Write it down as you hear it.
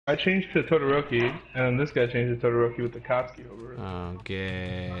I changed to Todoroki, and then this guy changed to Todoroki with the Katsuki over it.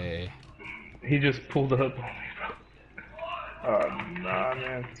 Okay. He just pulled up on me, bro. Oh, nah,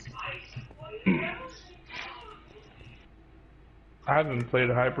 man. I haven't played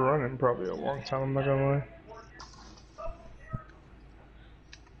a Hyper Run in probably a long time, I'm not gonna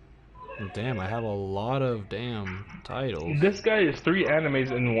lie. Damn, I have a lot of damn titles. This guy is 3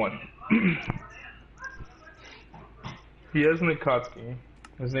 animes in one. He has an Akatsuki.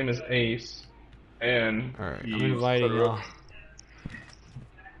 His name is Ace. And Alright, I'm he's inviting y'all. Todoroki.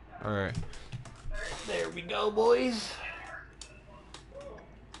 Alright. There we go, boys.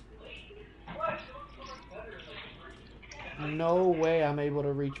 No way I'm able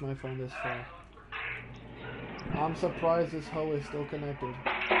to reach my phone this far. I'm surprised this hoe is still connected.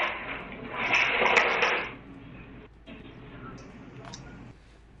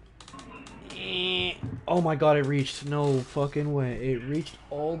 Oh my god, it reached. No fucking way. It reached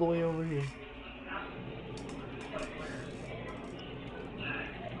all the way over here.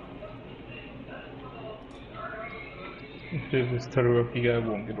 Dude, this Todoroki guy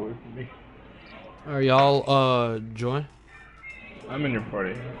won't get away from me. Alright, y'all, join? I'm in your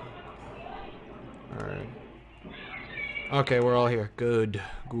party. Alright. Okay, we're all here. Good.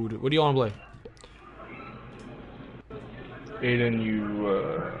 Good. What do you want to play? Aiden, you,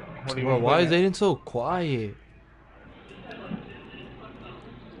 what do you Bro, want to why play is Aiden so quiet?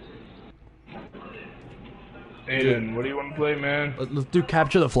 Aiden, what do you want to play, man? Let's do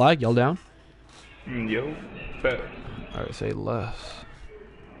capture the flag. Y'all down? Yo, bet. Alright, say less.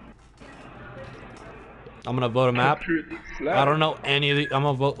 I'm gonna vote a map. I don't know any of the. I'm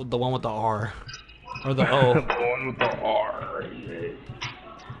gonna vote the one with the R. Or the O. The one with the R.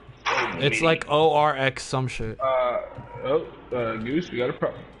 It's like ORX some shit. Goose, we got a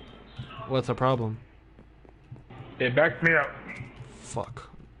problem. What's the problem? It backed me out. Fuck.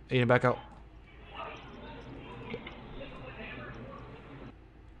 Aiden, back out.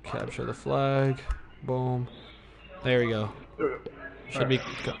 Capture the flag. Boom. There we go.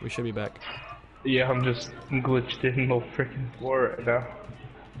 We should be back. Yeah, I'm just glitched in the freaking floor right now.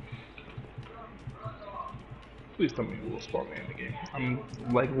 Please tell me you will spawn me in the game. I'm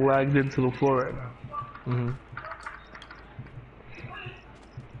like lagged into the floor right now. Mm-hmm.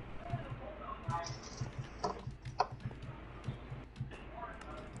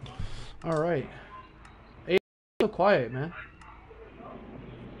 Alright. Hey, so quiet, man.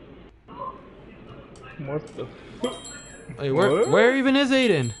 What the fuck? Hey, where even is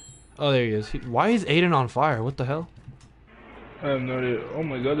Aiden? Oh, there he is. Why is Aiden on fire? What the hell? I have no idea. Oh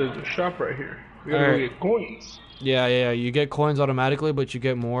my god, there's a shop right here. We gotta go get coins. Yeah, you get coins automatically, but you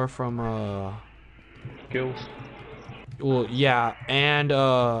get more from Kills. Well, yeah, and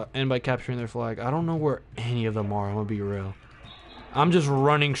by capturing their flag. I don't know where any of them are. I'm gonna be real. I'm just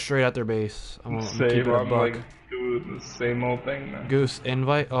running straight at their base. I'm gonna keep it a buck. Like doing the same old thing, man. Goose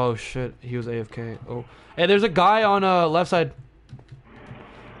invite. Oh shit, he was AFK. Oh, hey, there's a guy on left side.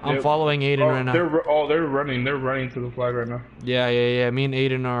 I'm following Aiden right now. They're running. They're running to the flag right now. Yeah. Me and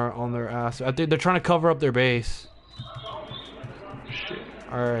Aiden are on their ass. I think they're trying to cover up their base. Shit.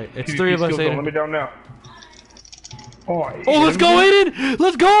 All right, it's 3 of us. Aiden. Let me down now. Oh, let's go, Aiden!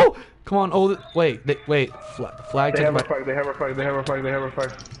 Let's go! Come on. Oh, wait. Flag. They have our flag. They have our flag. They have our flag. They have our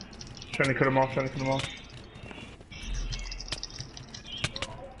flag. Trying to cut them off. Trying to cut them off.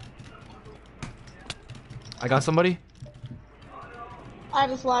 I got somebody. I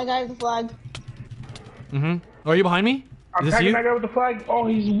have the flag. Mm-hmm. Are you behind me? I'm Is this you? that guy with the flag. Oh,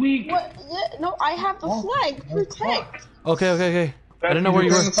 he's weak. What? No, I have the flag. Protect. Okay. I didn't know where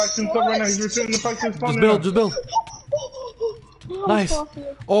you were. He's returning the flag to his spawn. Just build. Nice.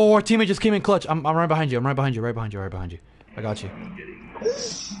 Oh, our teammate just came in clutch. I'm right behind you. Right behind you. I got you.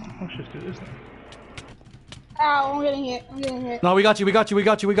 Let's just do this now. Ow, I'm getting hit. No, we got you. Go,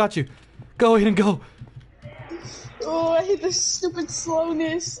 Aiden, go. Oh, I hate this stupid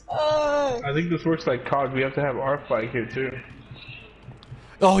slowness. I think this works like COD. We have to have our flag here too.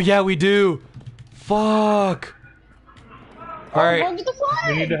 Oh yeah, we do. Fuck. All right. Go get the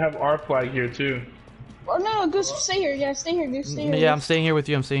flag. We need to have our flag here too. Oh no, Goose, stay here. Yeah, stay here, Goose. Stay here. Yeah, I'm staying here with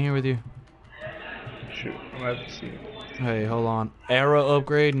you. Shoot, I'm gonna have to see. Hey, hold on. Arrow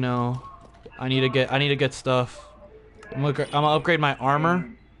upgrade? No. I need to get stuff. I'm gonna upgrade my armor.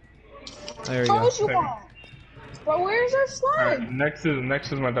 There you go. But where's our flag? Right, next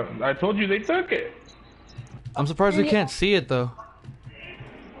is my. I told you they took it. I'm surprised we can't see it though.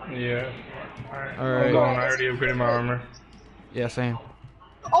 Yeah. All right. Hold on, I already upgraded my armor. Yeah, same.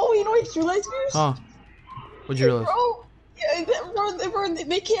 Oh, you know what you realized, Goose? Huh? What'd you realize? Bro, yeah,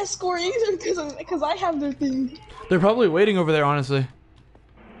 they can't score either because I have their thing. They're probably waiting over there, honestly.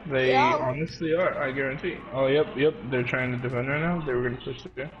 They Yeah. honestly are, I guarantee. Oh, yep. They're trying to defend right now. They were gonna push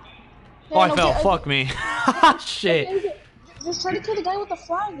through. Oh, I no, fell. okay, Fuck me. Shit. okay. Just try to kill the guy with the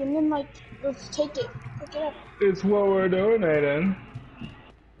flag and then like just take it. Pick it up. It's what we're doing, Aiden.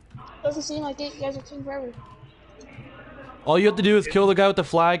 Doesn't seem like it. You guys are taking forever. All you have to do is kill the guy with the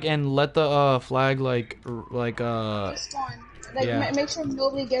flag and let the flag like Just one. Like yeah. make sure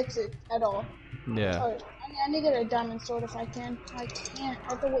nobody gets it at all. yeah. Alright, I need to get a diamond sword if I can. I can't. I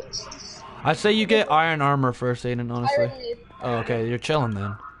have to wait. I'd say you get iron armor first, Aiden, honestly. Iron Leaf. Oh, okay, you're chilling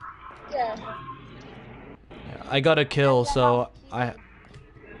then. Yeah. I got a kill, so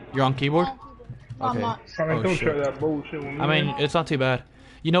You're on keyboard? No, I'm Okay. not. I mean, Oh, don't shit. try that bullshit with me. I mean, it's not too bad.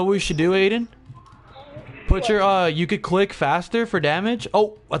 You know what we should do, Aiden? Put your you could click faster for damage.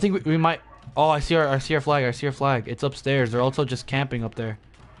 Oh, I think we might. Oh, I see our flag. I see our flag. It's upstairs. They're also just camping up there.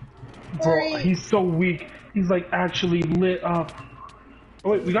 Bro, he's so weak. He's like actually lit up.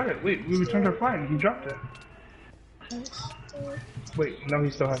 Oh wait, we got it. Wait, we returned our flag. He dropped it. Wait, no, he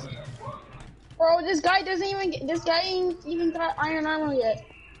still hasn't. Bro, this guy doesn't even get, this guy ain't even got iron armor yet.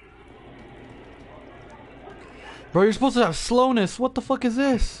 Bro, you're supposed to have slowness. What the fuck is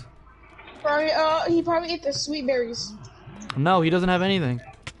this? Probably, he probably ate the sweet berries. No, he doesn't have anything.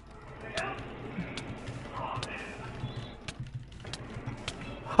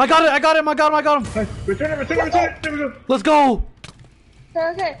 I got it! I got him! I got him! Nice. Return it! There we go. Let's go!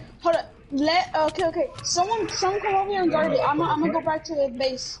 Okay, hold up. Okay. Someone come over here and guard it. I'm gonna go back to the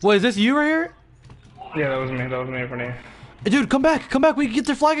base. Wait, is this you right here? Yeah, that was me. That was me for me. Dude, come back! Come back! We can get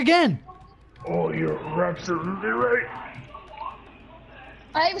their flag again! Oh, you're absolutely right.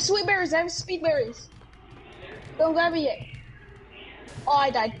 I have sweet berries. I have speed berries. Don't grab it yet. Oh, I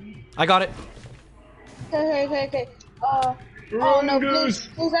died. I got it. Okay. Run, no, Goose.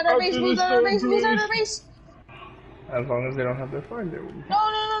 Blue's at our base. Blue's at our base. As long as they don't have their flag there.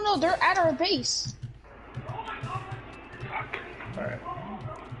 No. They're at our base. Alright.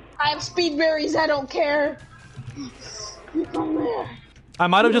 I have speed berries. I don't care. You come here. I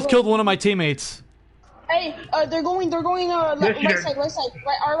might have just killed one of my teammates. Hey, they're going right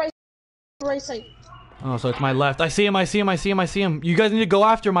side. Right side. Oh, so it's my left. I see him. You guys need to go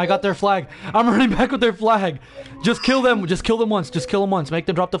after him. I got their flag. I'm running back with their flag. Just kill them. Just kill them once. Make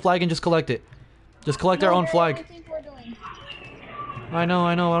them drop the flag and just collect it. Just collect their own flag. I know.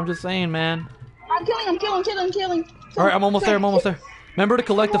 I'm just saying, man. I'm killing. Alright, I'm almost there. Remember to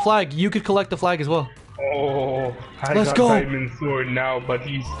collect the flag. You could collect the flag as well. Oh, Let's go. Diamond sword now, but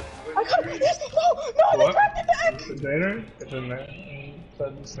he's... I got it. No, they What? grabbed it back. Is it there? It's in there.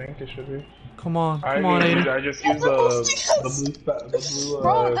 Inside the sink, it should be. Come on, Aiden. I just used the blue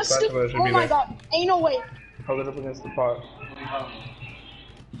Bro, that's spatula. stupid. Oh my god. Ain't no way. Hold it up against the pot.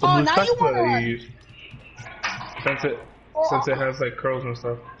 The Oh, blue now you spatula wanna that run. you use. Since it has like curls and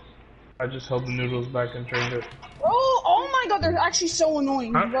stuff. I just held the noodles back and turned it. Bro, oh my god, they're actually so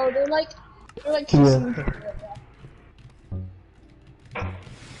annoying, Huh? bro. They're like kissing.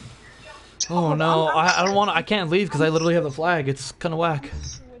 Oh no, I don't want. I can't leave because I literally have the flag. It's kind of whack.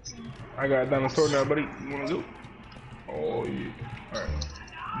 I got a diamond sword now, buddy. You wanna go? Oh yeah. Alright.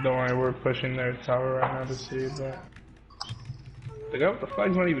 Don't worry, we're pushing their tower right now to see that. The guy with the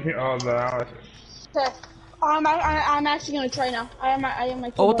flag's not even here. Oh, the ally. Okay. I'm actually gonna try now. I am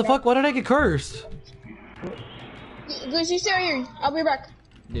my. Oh, what the fuck? Why did I get cursed? Good, you stay right here. I'll be back.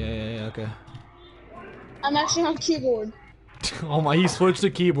 Yeah, okay. I'm actually on keyboard. Oh my, he switched the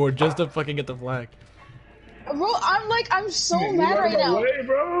keyboard just to fucking get the flag. Bro, I'm so You mad out of right my now. way,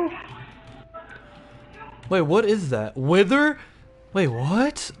 bro. Wait, what is that? Wither? Wait,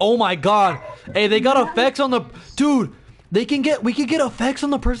 what? Oh my god. Hey, they got effects on the... Dude, we can get effects on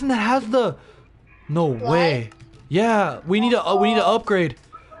the person that has the... No way. Yeah, we need to upgrade.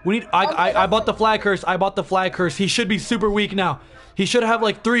 I bought the flag curse. He should be super weak now. He should have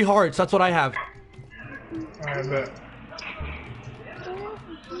like 3 hearts. That's what I have. I bet.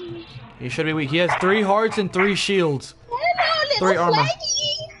 He should be weak. He has 3 hearts and 3 shields. Hello, 3 little armor.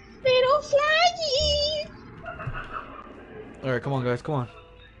 flaggy. Little flaggy. Alright, come on guys, come on.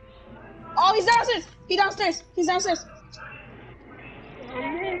 Oh, he's downstairs. He's downstairs.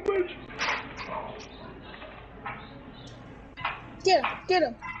 Get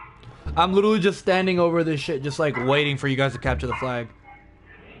him. I'm literally just standing over this shit, just like waiting for you guys to capture the flag.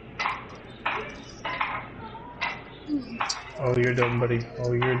 Oh, you're done, buddy.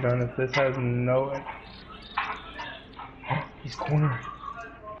 Oh, you're done. If this has no... Oh, he's cornered.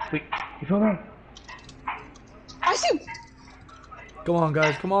 Wait, he fell down. I see him. Come on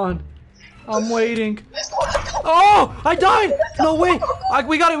guys, come on. I'm waiting. Oh, I died. No way.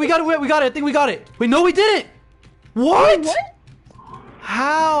 We got it. I think we got it. Wait, no, we didn't. What? What? How?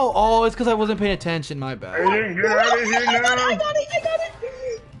 How? Oh, it's because I wasn't paying attention. My bad. Aiden, get out of here now. I got it!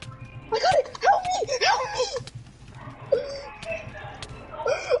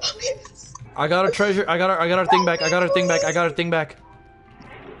 Help me! I got a treasure. I got our thing back. I got our thing back.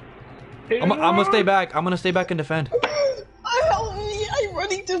 I'm gonna stay back. I'm gonna stay back and defend. Help me! I'm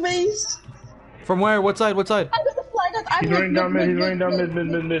running to base. From where? What side? I got the flag. He's running down mid. He's running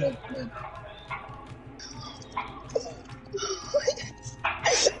down mid.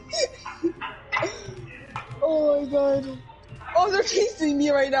 Oh my god. Oh, they're chasing me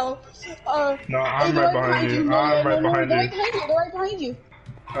right now. No, I'm right behind you. I'm right behind you. They're right behind you.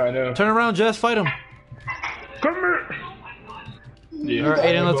 I know. Turn around, Jess. Fight him. Come here. Yeah. All right,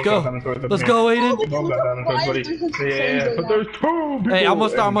 Aiden, let's go. Let's go, Aiden. Both got dinosaurs, buddy. Yeah, but there's 2 people. Hey, I'm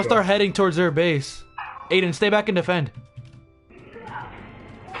gonna start heading towards their base. Aiden, stay back and defend.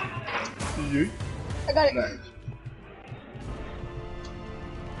 Yeah. I got it. Nice.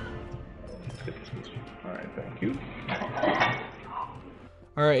 Alright, thank you.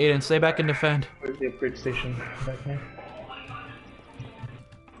 All right, Aiden, stay back and defend. Where's the upgrade station? Back here.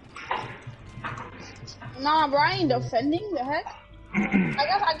 Nah, bro, I ain't defending. The heck?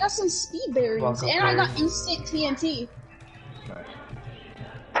 I got some speed berries, and I got instant TNT. Nice.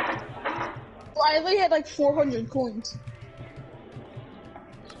 Bro, I literally had like 400 coins.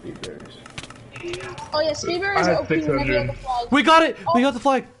 Speed berries. Oh yeah, speed berries I are had OP whenever you have 600. the flag. We got it. We got the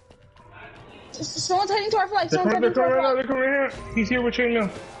flag. Someone's heading to our flag. They're Someone's heading to coming our right now. flag. They're coming right here. He's here with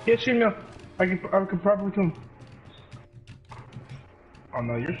chainmail. He has chainmail. I can probably kill him. Oh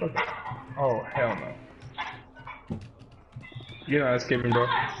no, you're fucking. Oh hell no. You're not escaping, bro.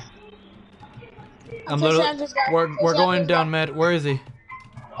 I'm literally. We're going down mid. Where is he?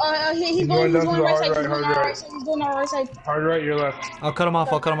 He's going down to the right hard side. right, He's going hard our right. right side. He's going our right side. Hard right, you're left. I'll cut him off.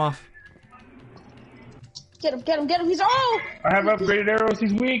 Get him. He's oh! I have upgraded arrows.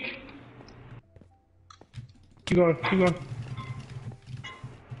 He's weak. Keep going.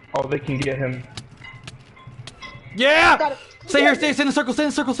 Oh, they can get him. Yeah. Got it. Stay here. Stay in the circle.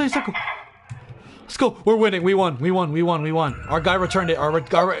 Let's go. We're winning. We won. Our guy returned it. Our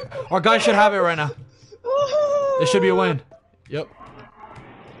guy should have it right now. It should be a win. Yep.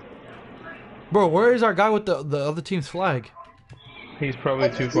 Bro, where is our guy with the other team's flag? He's probably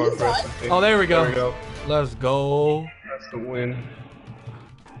too far for us to take. Oh, there we go. There we go. Let's go. That's the win.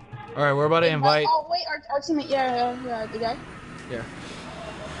 All right, we're about to invite. Oh wait, our teammate. Yeah, the guy. Yeah.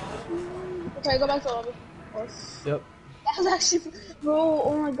 Okay, go back to the lobby. Yep. That was actually, bro.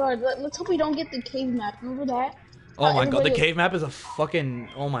 Oh my god. Let's hope we don't get the cave map. Remember that? Oh my god, the cave map is a fucking.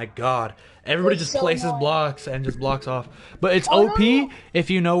 Oh my god. Everybody just so places annoying. blocks and just blocks off. But it's Oh, OP no. if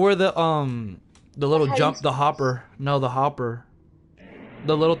you know where the little How jump, you- the hopper. No, the hopper.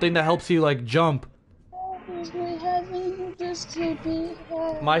 The little thing that helps you like jump.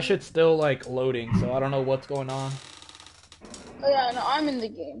 My shit's still like loading, so I don't know what's going on. Oh yeah, no, I'm in the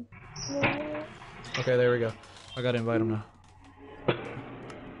game. Okay, there we go. I gotta invite him now.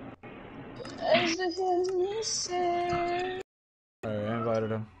 Alright, I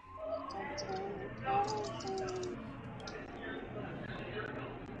invited him.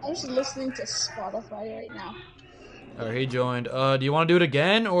 I'm just listening to Spotify right now. Alright, he joined. Do you want to do it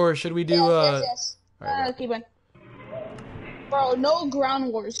again, or should we do Yes. Alright, Keep on. Bro, no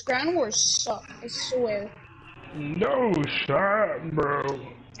ground wars. Ground wars suck. I swear. No shot, bro.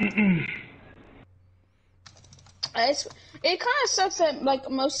 It kind of sucks that like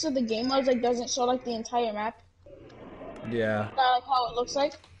most of the game modes like doesn't show like the entire map. yeah. Like how it looks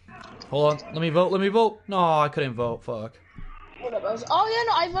like. Hold on. Let me vote. No, I couldn't vote. Fuck. Whatever. Oh yeah,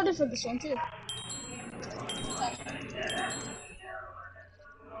 no, I voted for this one too.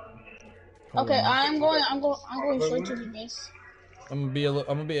 Okay, I'm going straight to the base. I'm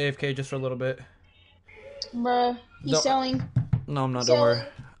gonna be AFK just for a little bit. Bruh, he's No. selling. No, I'm not. So- Don't worry.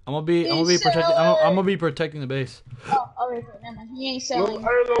 I'm gonna be protecting. I'm gonna be protecting the base. Oh, okay, never mind. He ain't Go selling.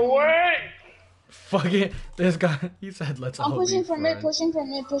 out of the way. Fuck it. This guy. He said, "Let's I'm all pushing be for mid, friends."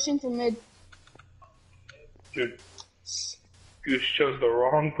 pushing for mid. Dude, Goose chose the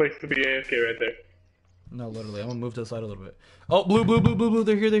wrong place to be AFK right there. No, literally. I'm gonna move to the side a little bit. Oh, blue.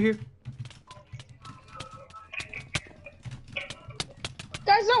 They're here.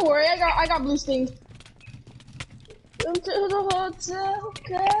 Guys, don't worry. I got blue sting. Come to the hotel,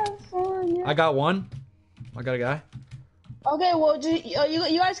 California. I got one. I got a guy. Okay, well,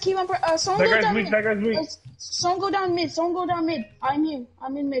 you guys keep on. Someone go That down guy's weak. mid. That guy's weak. Someone go down mid. I'm here.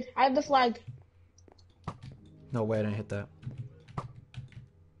 I'm in mid. I have the flag. No way, I didn't hit that.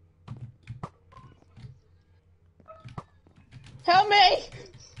 Help me!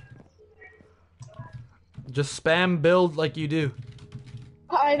 Just spam build like you do.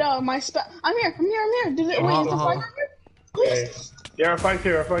 I know, my spell. I'm here. Did it, wait, is the spider here? Okay. Yeah, our fight's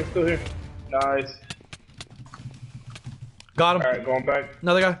here. Our fight's still here. Nice. Got him. Alright, going back.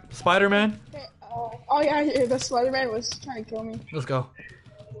 Another guy. Spider-Man. Okay, oh yeah, the Spider-Man was trying to kill me. Let's go.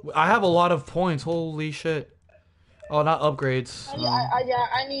 I have a lot of points. Holy shit. Oh, not upgrades.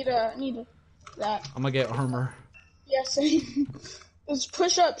 I need that. I'm gonna get armor. Yeah, same. Just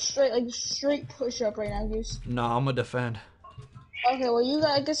push up straight, like straight push up right now, Goose. Nah, I'm gonna defend. Okay, well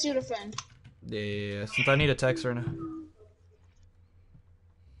I guess you defend. Yeah, since I need a texter now.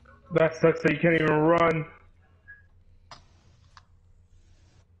 That sucks that you can't even run.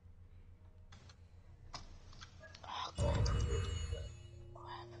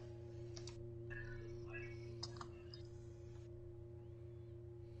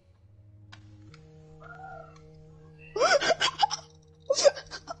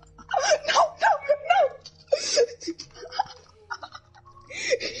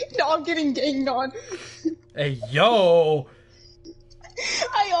 No, I'm getting ganged on. Hey, yo!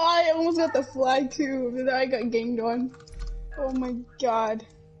 I almost got the flag too, but then I got ganged on. Oh my god.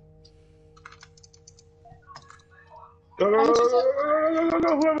 Go,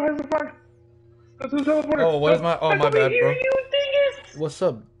 whoever has the flag. That's who's teleporting. Oh, what is my... Oh, my bad, bro. You dingus! What's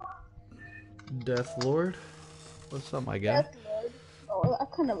up, Death Lord? What's up, my guy? Death Lord. Oh, I'm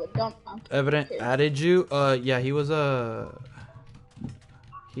kind of a dumb. Evident added you? Yeah, he was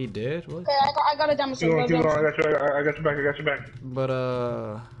he did? What? Okay, I got a damage. Keep going, I got your back. But,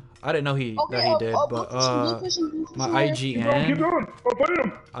 I didn't know that he did, but, my IGN... Keep going! Oh, put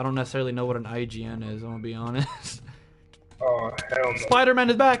him! I don't necessarily know what an IGN is, I'm gonna be honest. Oh, hell no. Spider-Man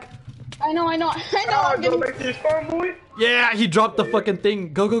is back! I know. Go back to your spawn, boy! Yeah, he dropped the fucking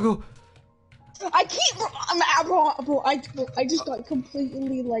thing. Go. I keep. Bro, I just got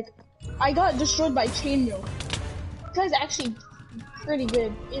completely like. I got destroyed by chainmail. This guy's actually pretty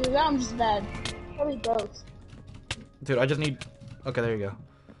good. Either that, I'm just bad. Probably both. Dude, I just need... Okay, there you go.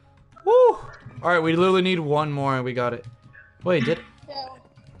 Woo! Alright, we literally need one more and we got it. Wait, Yeah.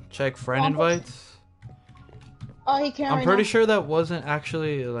 check friend invites? Oh, he can't. I'm pretty sure that wasn't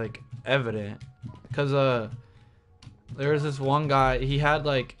actually, like, evident. Because, there was this one guy, he had,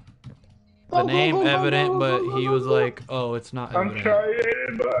 like, the name evident, but he was like, oh, it's not evident. I'm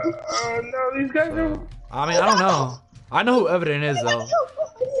trying, but, no, these guys are... I mean, I don't know. I know who evident is, though.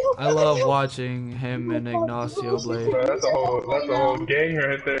 I love watching him and Ignacio Blade. Bro, that's a whole gang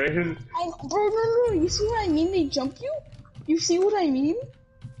right there. Bro, no. You see what I mean? They jump you? You see what I mean?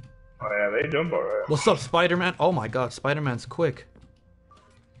 Oh yeah, they jump alright. What's up, Spider-Man? Oh my god, Spider-Man's quick.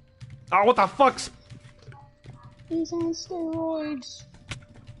 Oh, what the fuck? He's on steroids.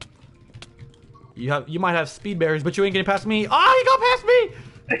 You might have speed barriers, but you ain't getting past me. Oh, he got past me!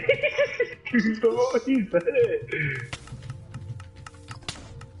 He's dead.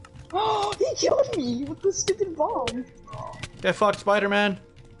 Oh, he killed me with the stupid bomb. Get fucked, Spider-Man.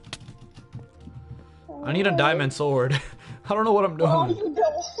 I need a diamond sword. I don't know what I'm doing. Oh, you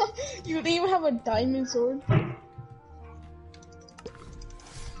don't. You don't even have a diamond sword.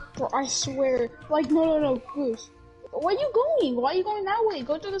 Bro, I swear. Like, no, Goose. Where are you going? Why are you going that way?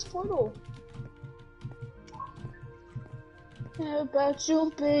 Go to this portal. About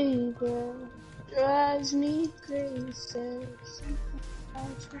you, baby, drives me crazy.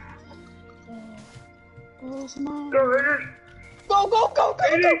 Go!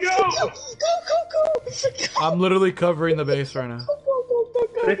 I'm literally covering the base right now.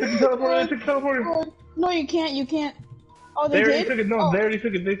 They took the teleporter. No, you can't. Oh, They they already did? took it. No, they already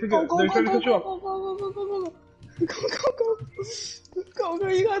took it. They took it. They're trying to cut you off. Go,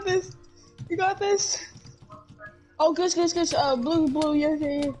 you got this. Oh, good. Blue, yeah.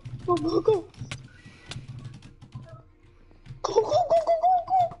 Go. Go.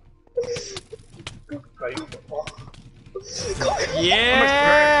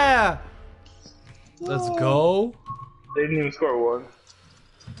 Yeah! Let's go. They didn't even score one.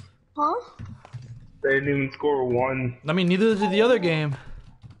 Huh? They didn't even score one. I mean, neither did the other game.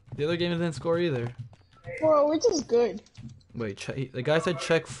 The other game didn't score either. Bro, which is good. Wait, the guy said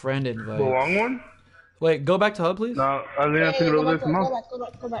check friend invite. The long one? Wait, go back to hub, please. No, I think I took it over there tomorrow.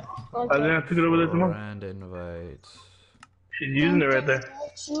 Go back. I think I took it over there tomorrow. Friend invites. She's using it right there.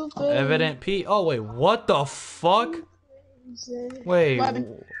 Evident P. Oh, wait, what the fuck? Wait,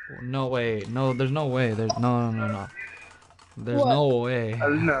 no, there's no way. No. There's What? no way.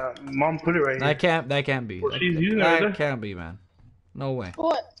 No, Mom put it right here. That can't be. Well, she's using it right there. That can't be, man. No way.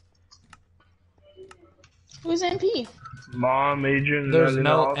 What? Who's MP? Mom, Adrian, There's and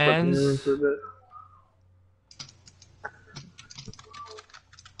no all fucking ends. rooms with it.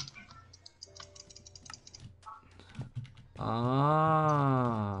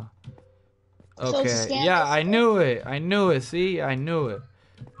 Ah. So Okay. scan Yeah, this- I knew it. I knew it. See, I knew it.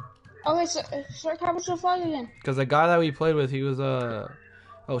 Okay, so start capture flag again. Cause the guy that we played with, he was oh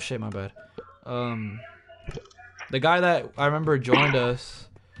shit, my bad. The guy that I remember joined us.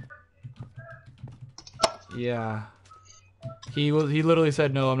 Yeah. He literally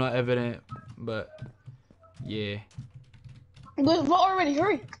said no, I'm not evident, but yeah. Vote already,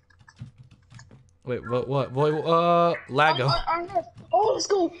 hurry. Wait, what? Lago. Oh, let's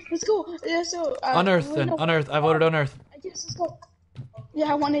go. Yeah, so Unearth wait, then. no. Unearth. I voted unearth. Yes, let's go.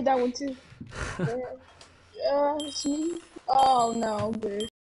 Yeah, I wanted that one too. It's me. Oh no, dude.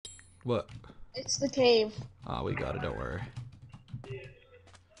 What? It's the cave. Oh, we got it. Don't worry.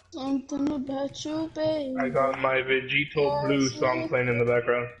 Something about you, baby. I got my Vegito Blue song playing in the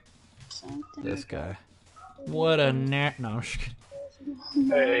background. Something This guy. What a nat. No, I'm just kidding.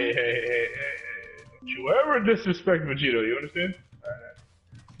 Hey. Don't you ever disrespect Vegito, you understand?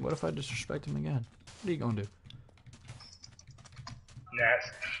 What if I disrespect him again? What are you gonna do?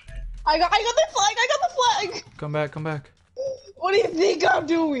 Nasty. I got the flag. Come back. What do you think I'm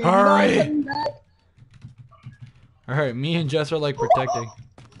doing? Hurry. Not coming back. Alright, me and Jess are like protecting.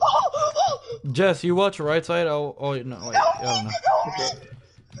 Jess, you watch right side? Oh no, wait. I don't know. Help me.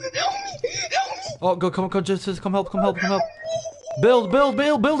 Oh, come, Jess, come help. Build,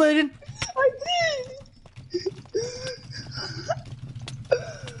 Aiden. I did.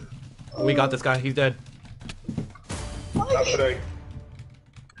 We got this guy. He's dead. Not today.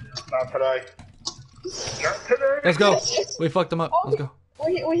 Let's go. We fucked him up. Let's go.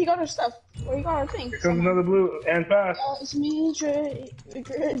 Where he got our stuff? Where he got our things? Here comes another blue and fast. It's me, Trey. The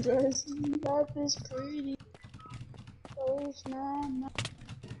good dress. Life is pretty. Oh, it's not.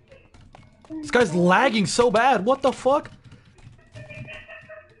 This guy's lagging so bad. What the fuck?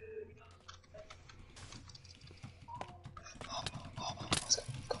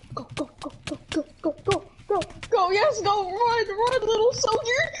 Go, yes, go, run, little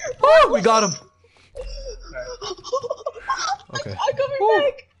soldier. Woo, we got him. Okay. I'm coming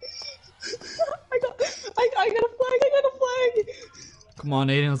back. I got a flag. Come on,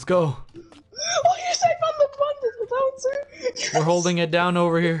 Aiden, let's go. Oh, yes, I found the bouncer. We're holding it down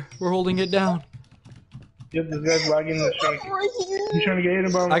over here. We're holding it down. Yep, this guy's lagging. He's trying to get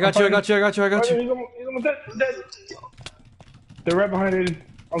Aiden, but I got you. He's almost dead. They're right behind Aiden.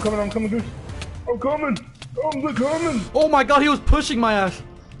 I'm coming, Goose. I'm coming. Oh my god, he was pushing my ass.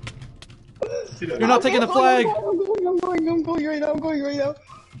 You're not taking the flag. I'm going right now.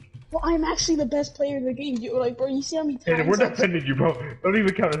 Well, I'm actually the best player in the game. Bro, you see how many times... Aiden, we're defending you, bro. Don't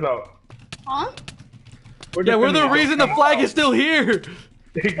even count us out. Huh? Yeah, we're the reason the flag is still here.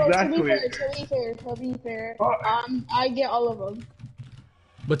 Exactly. To be fair. I get all of them.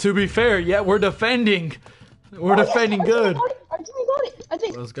 But to be fair, yeah, we're defending. We're defending good. I think we got it. I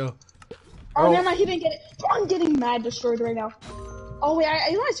think. Let's go. Oh, never mind. He didn't get it. Bro, I'm getting mad destroyed right now. Oh wait,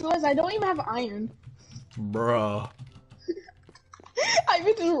 I just realized I don't even have iron. Bruh. I've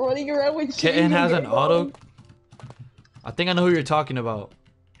been just running around with. Kitten has an auto. I think I know who you're talking about.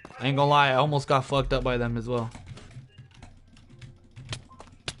 I ain't gonna lie, I almost got fucked up by them as well.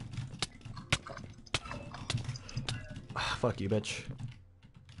 Fuck you, bitch.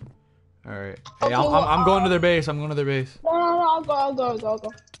 Alright. Hey, Okay, I'm going to their base. No, I'll go.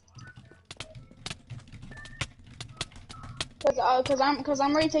 Cause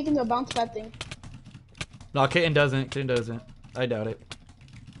I'm already taking the bounce pad thing. No, Kitten doesn't. I doubt it.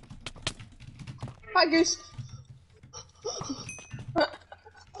 Hi, Goose. Oh no,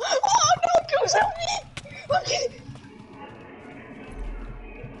 Goose, help me! Okay.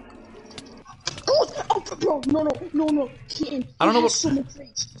 Oh, bro, no. Kitten. I don't know what. So much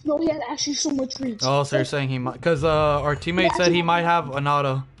reach. No, he had actually so much reach. Oh, so you're saying he might? Cause our teammate said he might have an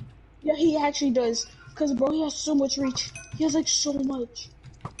auto. Yeah, he actually does. Cause bro, he has so much reach. He has like so much.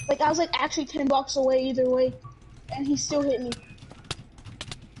 Like I was like actually 10 blocks away either way, and he still hit me.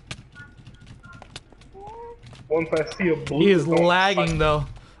 Once I see a blue, He is lagging though.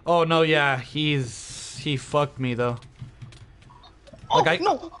 Oh no, yeah, he fucked me though. Like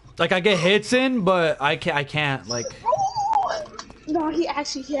no. Like I get hits in, but I can't like. No, he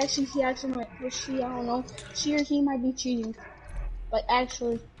actually might. Or she, I don't know. She or he might be cheating. Like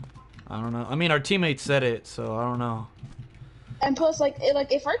actually. I don't know. I mean, our teammate said it, so I don't know. And plus, like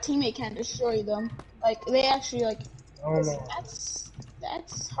if our teammate can't destroy them, like they actually like. I don't know.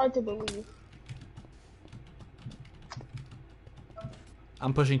 That's hard to believe.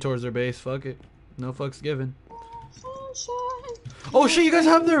 I'm pushing towards their base. Fuck it. No fucks given. Oh shit! You guys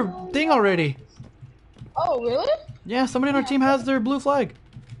have their thing already. Oh really? Yeah, somebody on our team has their blue flag.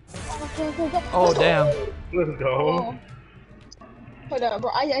 Okay. Oh damn. Let's go. Hold up,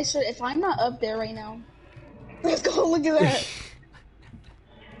 bro. I swear, if I'm not up there right now, let's go. Look at that.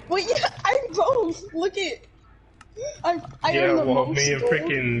 Wait, yeah, bro. Look at. I Yeah, am the well, most me and gold.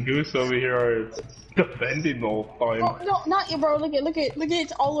 freaking Goose over here are defending the whole time. Oh, no, not you, bro. Look at.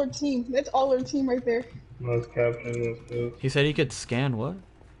 It's all our team. That's all our team right there. Let's captain, let's go. He said he could scan what?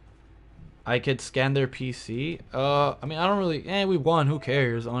 I could scan their PC. I mean, I don't really. We won. Who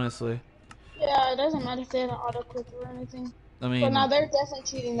cares, honestly? Yeah, it doesn't matter if they had an auto click or anything. I mean, But now they're definitely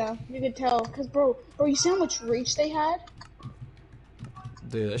cheating though. You could tell, cause bro, you see how much reach they had?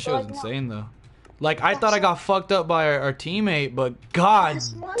 dude, that shit was insane though. Like, I thought I got fucked up by our teammate, but god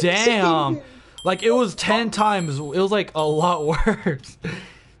damn, like it was 10 times. It was like a lot worse.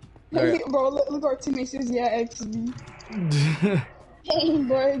 Right. Bro, look our teammate says yeah XB. Hey,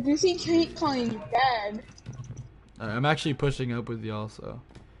 bro, do you see Kate calling you bad? Alright, I'm actually pushing up with y'all, so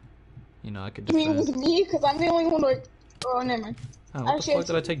you know I could You mean defend. with me? Cause I'm the only one like. Oh, never mind. Oh, what Actually, the fuck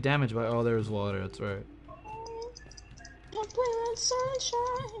did I take damage by? Oh, there was water. That's right. Don't blame that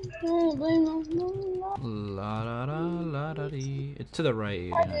sunshine. Don't blame no moonlight. La da da la da dee. It's to the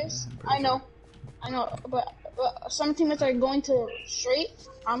right. I just, I know, but some teammates are going to straight.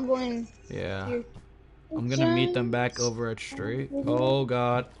 I'm going. Yeah. Here. I'm gonna meet them back over at straight. Oh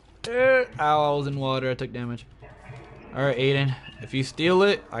god. Ow, I was in water. I took damage. Alright, Aiden. If you steal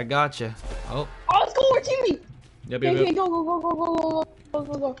it, I got you. Oh. Oh, let's go, our teammate. Yep, Okay, yep, yep.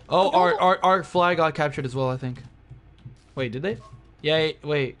 go. Oh, our flag got captured as well, I think. Wait, did they? Yeah,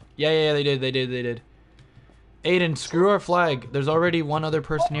 wait. Yeah, they did. Aiden, screw our flag. There's already one other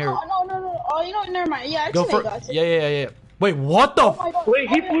person here. No. Oh, you know what? Never mind. Yeah, Go actually, for I got it. Yeah. Wait, what the? Oh my God. Wait,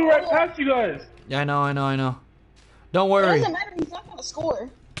 he flew right past you guys. Yeah, I know. Don't It worry. doesn't matter. He's not gonna score.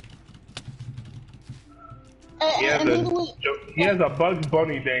 He has, And literally, he has a Bugs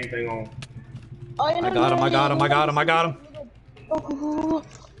Bunny dang thing on. oh, yeah, I got him.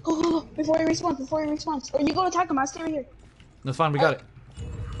 Go. Before he respawns. Or you go attack him. I'll stay right here. That's fine, we got it.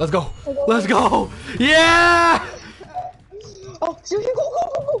 Let's go. Yeah! Oh, seriously,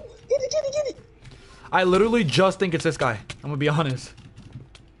 go. Get it. I literally just think it's this guy. I'm gonna be honest.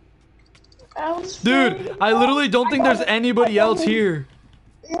 Dude, Dude, I literally don't think there's anybody else here.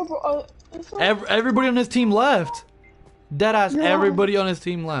 Yeah, bro, Everybody on his team left. Deadass, Yeah. everybody on his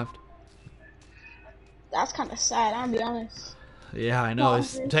team left. that's kind of sad. I'll be honest. Yeah, I know.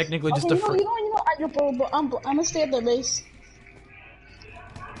 It's technically just a you know, bro, I'm gonna stay at the base.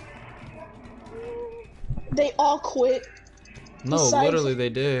 They all quit. No, Besides- literally they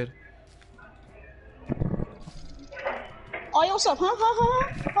did. Oh, yo, what's up?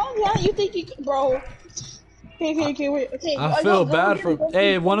 Huh? Yeah, you think you could, bro? Okay, wait. Okay. I feel bad for.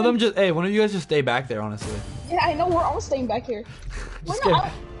 Hey, one of you guys just stay back there, honestly. Yeah, I know. We're all staying back here. Just We're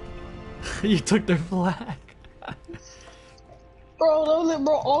not- You took their flag.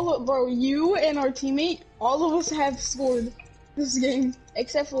 Bro, you and our teammate, all of us have scored this game,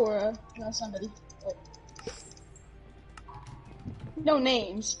 except for somebody. But, no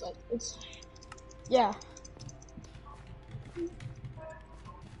names, but it's yeah.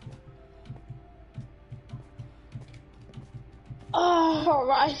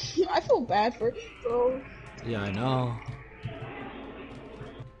 Alright. I feel bad for bro. Yeah, I know.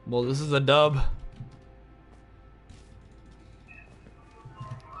 Well, this is a dub.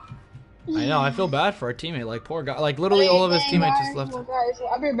 I know. I feel bad for our teammate. Like, poor guy. Like, literally all of his teammates just left. Well, guys,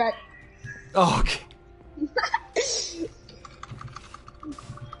 I'll be right back. Oh, okay.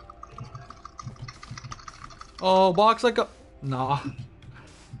 Oh, box like a. Nah.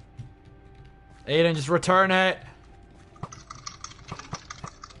 Aiden, just return it.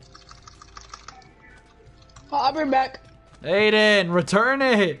 I'll be right back. Aiden, return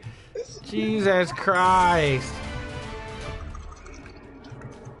it. Jesus Christ.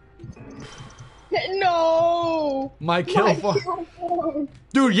 No. My kill farm.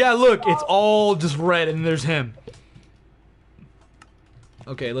 Dude, yeah, look, it's all just red and there's him.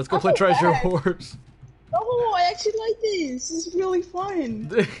 Okay, let's go play feel treasure bad. wars. Oh, I actually like this. This is really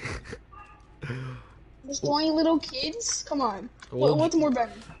fun. Destroying little kids? Come on. We'll- What's more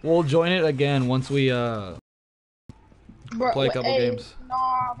better? We'll join it again once we Bro, play a couple games.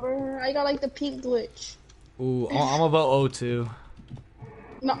 Nah, bro. I got like the pink glitch. Ooh, I'm about O2.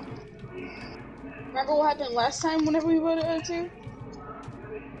 No. Remember what happened last time whenever we went to?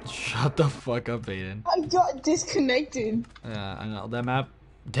 Shut the fuck up, Aiden. I got disconnected. Yeah, I know that map.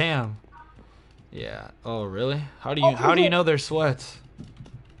 Damn. Yeah. Oh, really? How do you Oh, know their sweats?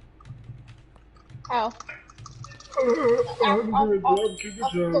 Ow. I'm gonna go keep it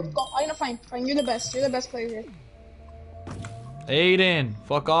down. Go. I know, fine. You're the best. You're the best player here. Aiden,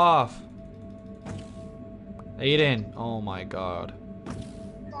 fuck off. Aiden, oh my god.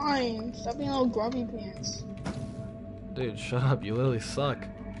 fine. Stop being all grumpy pants. Dude, shut up. You literally suck.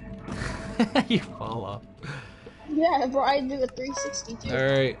 You fall off. Yeah, bro, I do a 360 too.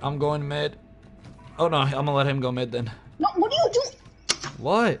 Alright, I'm going mid. Oh no, I'm gonna let him go mid then. No, what are you doing?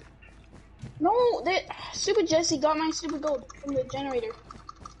 What? No, that stupid Jesse got my stupid gold from the generator.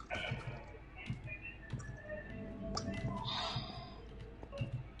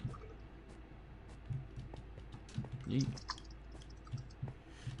 Yeet.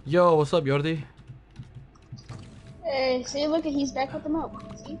 Yo, what's up, Jordi? Hey, see, look at he's back with the milk.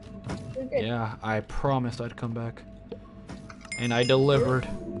 See? We're good. Yeah, I promised I'd come back. And I delivered.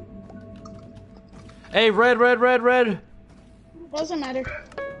 Hey, red, red, red, red! Doesn't matter.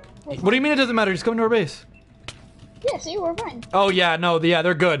 What do you mean it doesn't matter? Just come to our base. Yeah, see, we're fine. Oh yeah, no, yeah,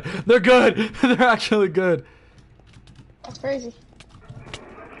 they're good. They're good. They're actually good. That's crazy.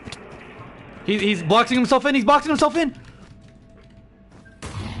 He's boxing himself in. He's boxing himself in.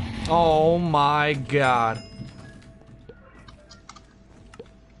 Oh my god.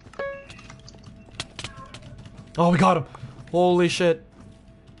 Oh, we got him. Holy shit.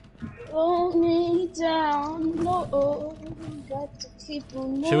 Hold me down, no, got to keep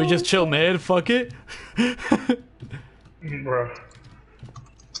on Should we just chill mid? Fuck it. Bruh.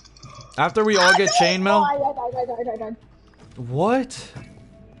 After we all get chainmail. I died. What?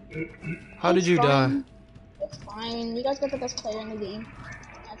 How did you die? It's fine. You guys got the best player in the game.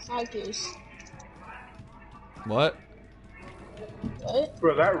 That's not a goose. What? What?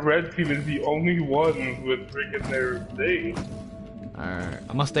 Bro, that red team is the only ones with freaking their thing. Alright,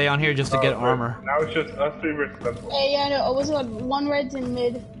 I'm gonna stay on here just to get armor. Now it's just us three versus them. Hey, yeah, no, it was like one red's in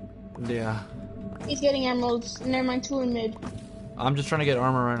mid. Yeah. He's getting emeralds. Never mind, two in mid. I'm just trying to get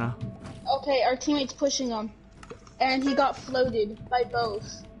armor right now. Okay, our teammate's pushing him. And he got floated by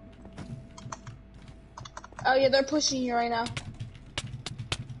both. Oh yeah, they're pushing you right now.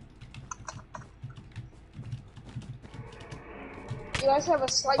 You guys have a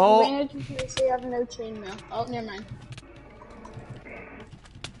slight advantage because they have no chainmail. Oh, never mind.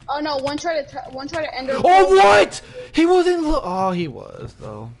 Oh no, one tried to end her. Oh what? He wasn't. Oh, he was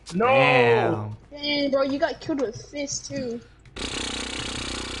though. No. Damn. Dang, bro, you got killed with fist too.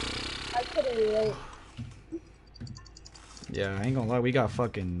 I couldn't relate. Yeah, I ain't gonna lie, we got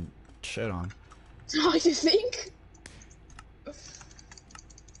fucking shit on. Oh, you think? There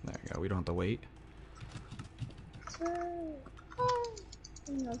you go. We don't have to wait.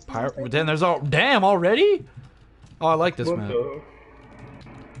 Then there's all. Damn, already? Oh, I like this What map. the?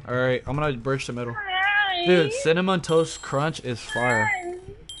 Alright, I'm gonna bridge the middle. Dude, Cinnamon Toast Crunch is fire.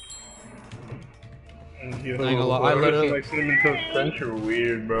 Yo, I ain't gonna lie, I literally. like cinnamon toast crunch are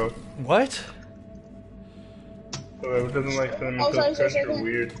weird, bro. What? Whoever doesn't like cinnamon Oh, toast sorry, crunch are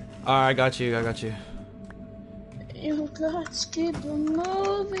weird. Alright, I got you, I got you. You got to keep on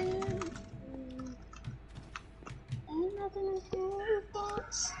moving. Ain't nothing to do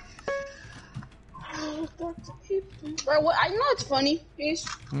but you got to keep on. Bro, what? I know it's funny, please.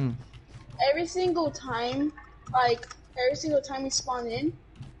 Every single time we spawn in,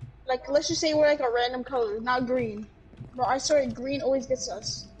 like, let's just say we're like a random color, not green. Bro, I swear green always gets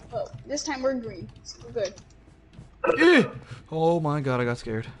us. But this time we're green. So we're good. Oh my god, I got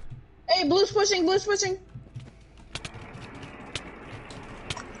scared. Hey, blue's pushing, blue's pushing.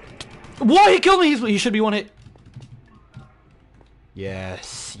 What? He killed me! He should be one hit.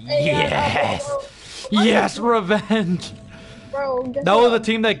 Yes. Hey, yes! bro. Yes, revenge! Bro, guess That was what?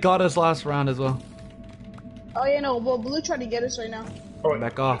 the team that got us last round as well. Oh yeah, no, well, blue tried to get us right now. Oh,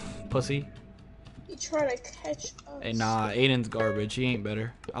 Back off, pussy. He tried to catch us. Hey, nah, Aiden's garbage. He ain't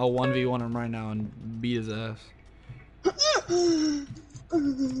better. I'll 1v1 him right now and beat his ass.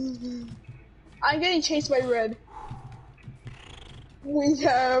 I'm getting chased by red. We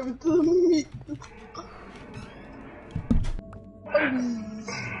have to meet.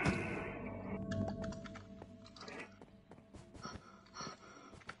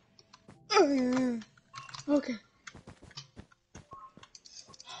 Okay.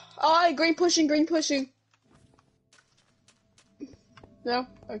 Oh, green pushing, green pushing. No?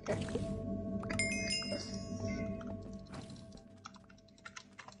 Okay.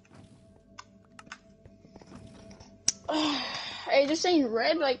 Hey, just saying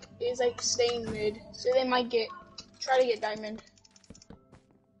red like is like staying mid, so they might try to get diamond.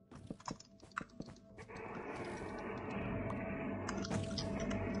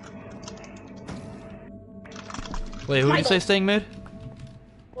 Wait, who did you say staying mid?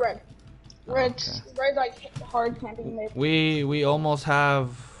 Red. Red, red like hard camping mid. We almost have.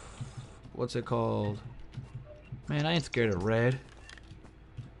 What's it called? Man, I ain't scared of red.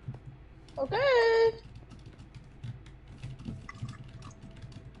 Okay.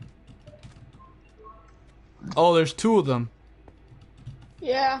 Oh, there's 2 of them.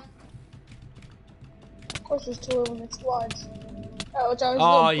 Yeah. Of course there's 2 of them. It's squads. Oh, it's always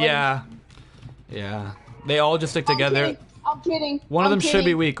Oh, little yeah. Yeah. They all just stick together. I'm kidding. One of them should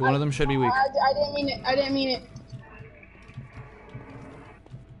be weak. One of them should be weak. I didn't mean it. I didn't mean it.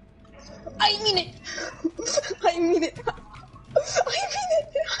 I mean it. I mean it. I mean it.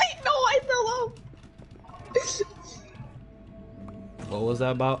 I know I fell off. What was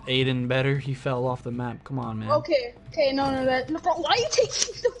that about? Aiden better? He fell off the map. Come on, man. Okay. Okay. No. No, bro, why are you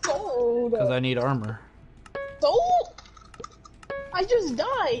taking the gold? Because I need armor. Gold? I just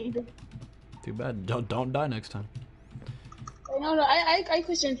died. Too bad. Don't die next time. No. I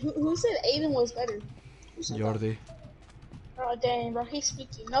questioned who said Aiden was better. Jordi. Oh dang, bro, he's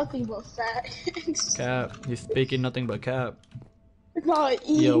speaking nothing but facts. Cap. He's speaking nothing but cap. Not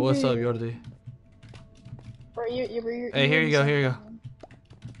even. Yo, what's up, Jordi? Bro, Hey, here you go. Here you go.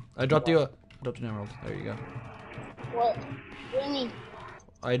 I dropped you an emerald. There you go. What? What do you mean?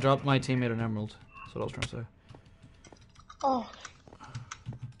 I dropped my teammate an emerald. That's what I was trying to say. Oh.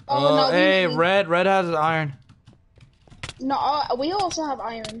 Oh no. Hey, Red has an iron. No, we also have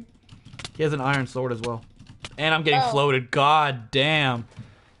iron. He has an iron sword as well. And I'm getting floated. God damn.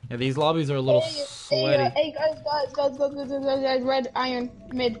 Yeah, these lobbies are a little sweaty. Hey, guys, red iron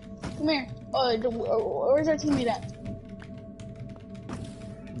mid. Come here. Where's our teammate at?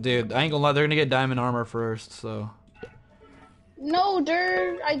 Dude, I ain't gonna lie, they're gonna get diamond armor first, so. No,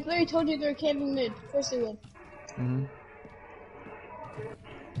 I literally told you they're camping mid. Of course they would. Mm-hmm.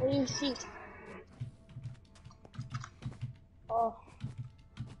 What do you think? Oh.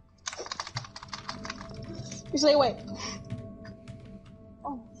 Just lay away.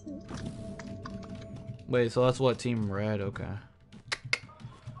 Oh, shoot. Wait, so that's what team red, okay.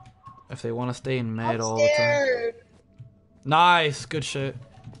 If they want to stay in mid I'm all the time. Nice, good shit.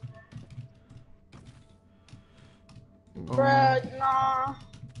 Bruh, nah.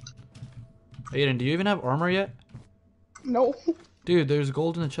 Aiden, do you even have armor yet? No. Dude, there's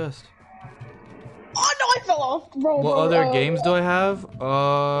gold in the chest. Oh no, I fell off, bro. What other games do I have?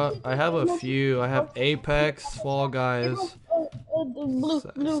 I have a few. I have Apex, Fall Guys.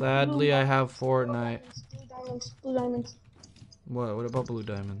 Sadly, I have Fortnite. Blue diamonds. What? What about blue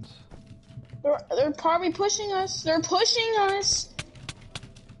diamonds? They're probably pushing us. They're pushing us.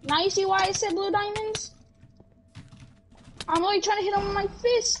 Now you see why I said blue diamonds? I'm only trying to hit them with my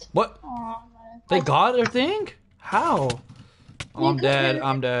fist. What? Aw, They got their thing? How? Oh, I'm dead.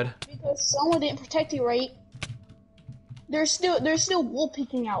 I'm dead. Because someone didn't protect you right. There's still wool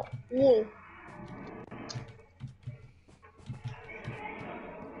peeking out. Wool.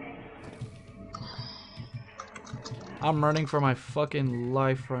 I'm running for my fucking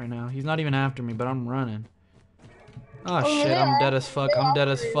life right now. He's not even after me, but I'm running. Oh shit, I'm dead as fuck. I'm dead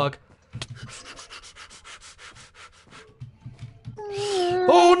as fuck.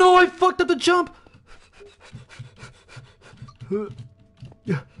 Oh no, I fucked up the jump! Who's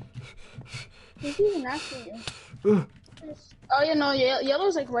even after you? Oh, you know,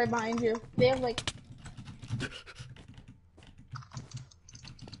 yellow's like right behind you. They have like...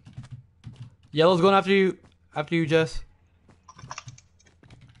 Yellow's going after you, Jess.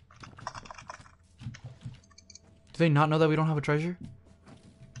 Do they not know that we don't have a treasure?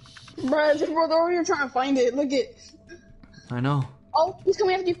 Bruh, they're over here trying to find it. Look it. I know. Oh, he's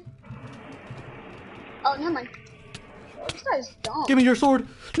coming after you. Oh, never mind. Oh, this guy's dumb. Give me your sword.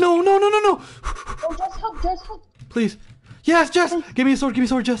 No, no, no, no, no. Oh, Jess, help. Please. Yes, Jess. Give me a sword,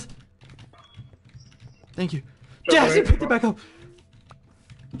 Jess. Thank you. Jess, you picked it back up.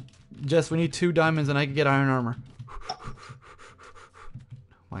 Jess, we need 2 diamonds and I can get iron armor.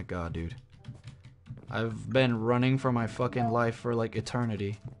 My god, dude. I've been running for my fucking life for like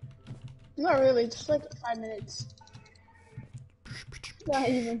eternity. Not really, just like 5 minutes. Not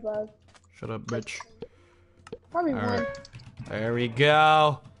even 5. Shut up, bitch. Probably 1. Right. There we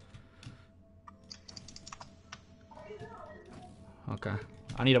go. Okay.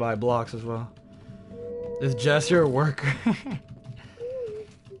 I need to buy blocks as well. Is Jess your worker?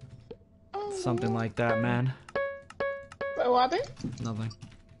 Something like that, man. What happened? Nothing.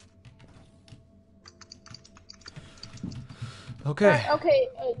 Okay. Okay,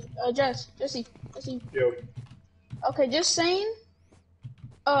 Jesse. Yo. Okay, just saying.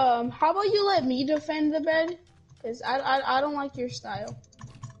 How about you let me defend the bed? Cause I don't like your style.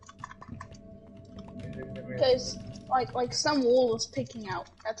 Cause like some wool was picking out.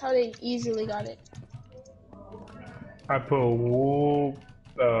 That's how they easily got it. I put wool,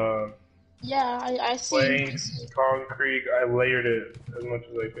 Yeah, I see. planks, concrete. I layered it as much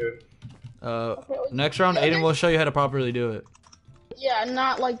as I could. Okay, Next round, Aiden will show you how to properly do it. Yeah,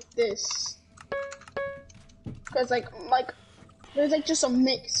 not like this. Cause like there's like just a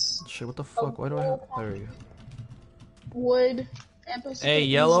mix. Shit, what the fuck? Why do I have... There we go. Wood. And Pacific Hey,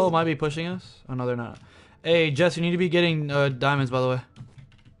 yellow easy. might be pushing us. Oh, no, they're not. Hey, Jess, you need to be getting diamonds, by the way.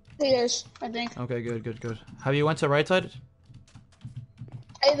 He is, I think. Okay, good, good, good. Have you went to right side?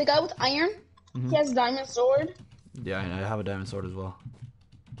 Hey, the guy with iron. He has diamond sword. Yeah, I have a diamond sword as well.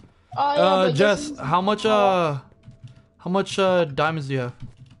 Oh yeah, but Jess, how much diamonds do you have?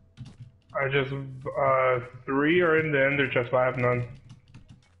 I just 3 are in the ender chest, but I have none.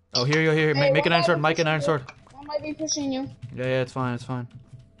 Oh, here you go, here. Hey, Make an iron sword, one make an iron might sword. One might be pushing you. Yeah, yeah, it's fine, it's fine.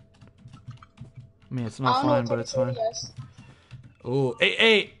 I mean, it's I not don't know fine, what but type it's of sword fine. he has. Oh,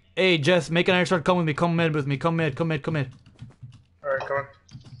 hey, Jess, make an iron sword. Come with me. Come mid with me. Come mid. Alright, come on.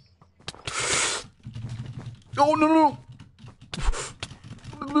 Oh no!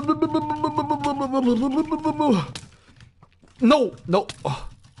 No, no. Oh,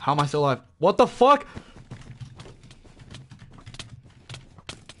 how am I still alive? What the fuck,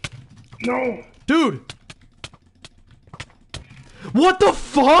 No! dude? What the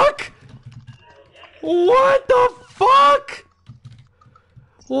fuck? What the fuck?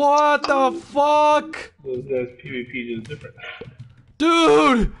 What the fuck? Those guys PvP is different.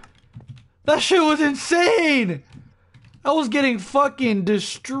 Dude! That shit was insane! I was getting fucking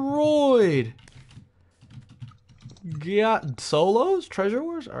destroyed. Got solos? Treasure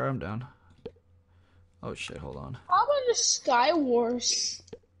Wars? Alright, I'm down. Oh shit, hold on. How about the Sky Wars?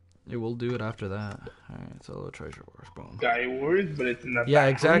 Yeah, we'll do it after that. Alright, solo Treasure Wars, boom. Sky Wars, but it's in the Yeah,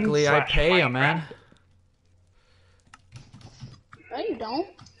 back exactly. room I / pay him, man. No, you don't.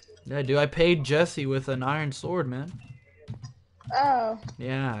 Yeah, dude, I paid Jesse with an iron sword, man. Oh.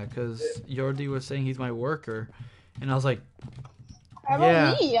 Yeah, because Yordi was saying he's my worker. And I was like, How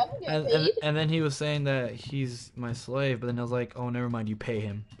yeah. about me? I don't get paid. And then he was saying that he's my slave, but then I was like, oh, never mind, you pay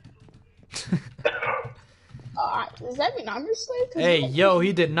him. Does that mean I'm your slave? 'Cause Hey, yo,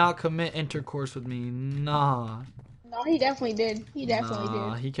 he did not commit intercourse with me. Nah. No, he definitely did. He definitely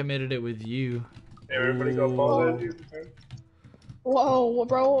Nah, did. he committed it with you. Everybody go follow that dude. Whoa,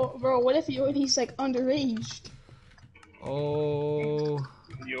 bro, what if he's like underage? Oh.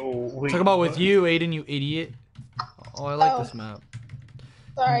 Yo, wait. Talk about with you, Aiden, you idiot. Oh, I like Oh. this map.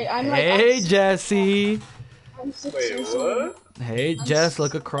 Sorry, I'm Hey, like, Jesse. I'm 6 Wait, years old. what? Hey, Jess,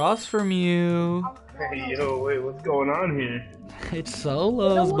 look across from you. Hey, yo, wait, what's going on here? It's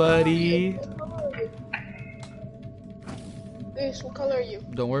solos, buddy. Ace, what color are you?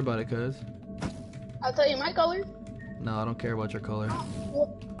 Don't worry about it, cuz. I'll tell you my color. No, I don't care about your color.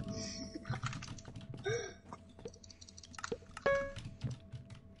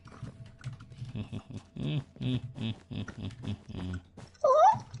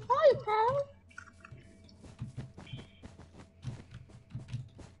 Oh, hi, pal.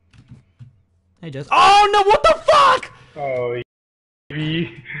 Hey, Jess. Oh, no, what the fuck? Oh,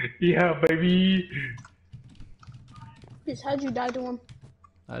 baby. Yeah, baby. Ace, how'd you die to him?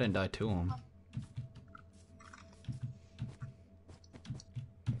 I didn't die to him.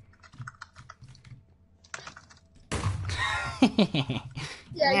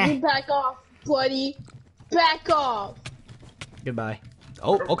 Yeah, you back off, buddy. Back off. Goodbye.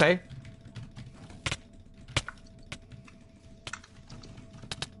 Oh, okay.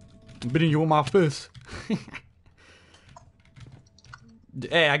 I'm beating you with my fist.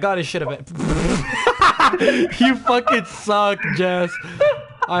 Hey, I got his shit of it. You fucking suck, Jess.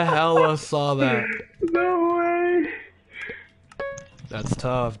 I hella saw that. No way. That's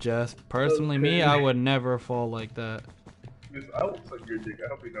tough, Jess. Personally, me, I would never fall like that. I will suck your dick. I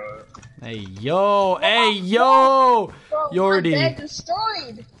hope you know that. Hey, yo! Hey, yo! Bro, my Yordi. bed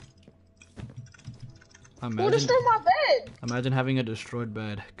destroyed. Who Imagine, destroyed my bed? imagine having a destroyed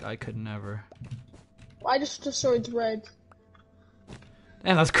bed. I could never. I just destroyed red.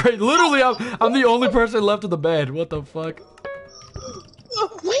 And that's great. Literally, I'm the only person left of the bed. What the fuck?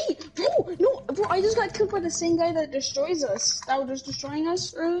 Wait, bro, no, bro, I just got killed by the same guy that destroys us. That was just destroying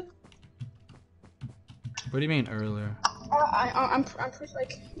us earlier. What do you mean earlier? I'm pretty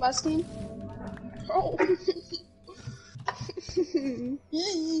like last game. Oh.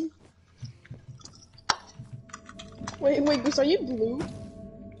 wait, Goose, are you blue?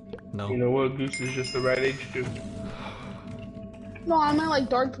 No. You know what? Goose is just the right age too. No, I meant like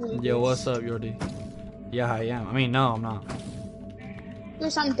dark blue. Yo, what's up, Yordi? Yeah, I am. I mean, no, I'm not.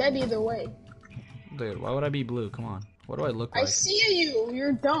 Goose, I'm dead either way. Dude, why would I be blue? Come on. What do I look I like? see you.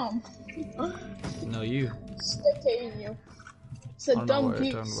 You're dumb. No, you. Spectating you. It's I a don't know dumb what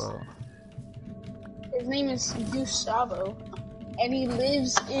you're goose. talking about. His name is Gustavo, and he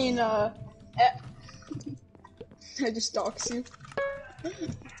lives in I just dox you.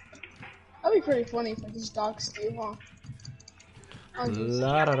 That'd be pretty funny if I just doxed you, huh?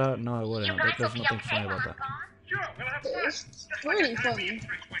 La da da. No, I wouldn't. There's nothing funny about that. It's pretty funny.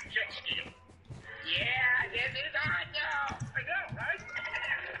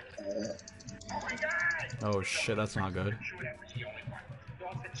 Oh shit, that's not good.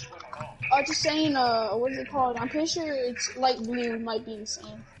 Just saying, what is it called? I'm pretty sure it's light blue might be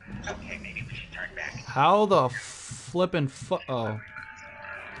insane. How the flippin' oh.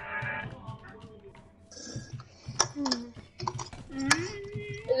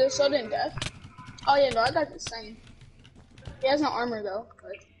 Is there sudden death? Oh yeah, no, I got insane. He has no armor though.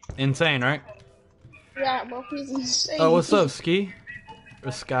 But... Insane, right? Yeah, well, he's insane. Oh, what's up, Ski?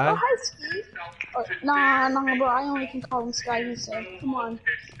 Or Sky? Oh, hi, Ski. Oh, nah, bro, I only can call him Sky, he said. Come on.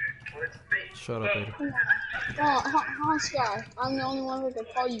 Shut up, baby. Hi, Sky. I'm the only one who can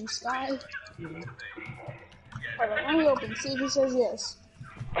call you Sky. Hold on, let me open, see if he says yes.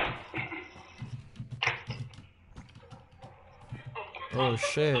 Oh,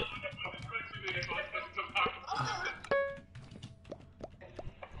 shit.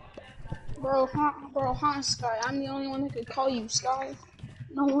 Bro, hi, Sky. I'm the only one who could call you Sky.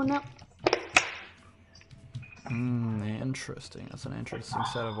 No one else. Interesting. That's an interesting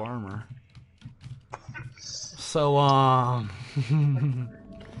set of armor. So,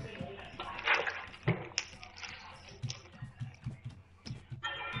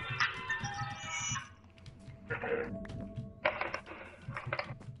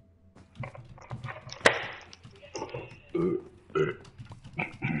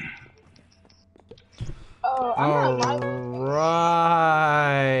 Oh, I'm not live.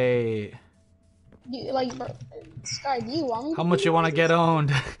 alright. Like, bro, Sky, do you want me? How much you want to get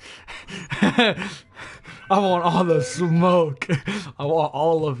owned? I want all the smoke. I want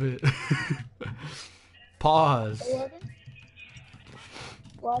all of it. Pause.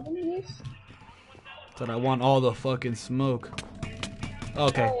 11 years? Said I want all the fucking smoke.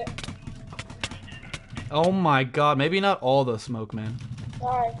 Okay. Oh, yeah. Oh my god, maybe not all the smoke, man.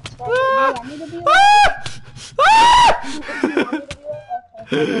 Sorry. Do you want me to be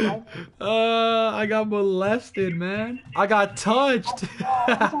I got molested, man. I got touched.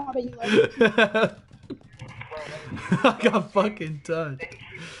 I got fucking touched.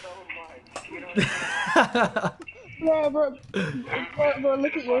 bro,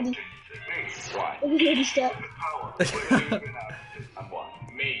 look at Yordi. Look at Yordi's stat.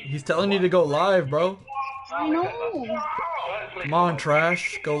 He's telling you to go live, bro. I know. Come on,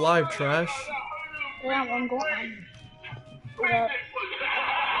 trash. Go live, trash. Yeah, I'm going.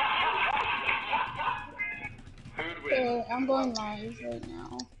 Okay, I'm going live right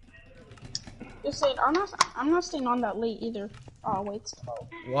now. Just saying, I'm not staying on that late either. Oh wait, it's 12.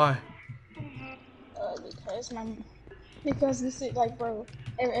 Why? Because this is like, bro.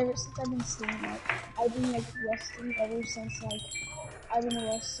 Ever since I've been staying like, I've been like resting ever since like I've been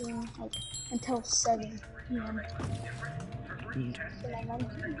resting like until 7 p.m. So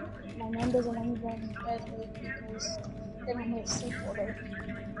my mom doesn't want me going to bed late because then I might sleep all day,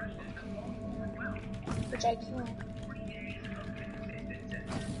 which I can't.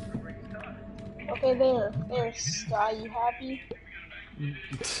 Okay, there, Sky, you happy? I'm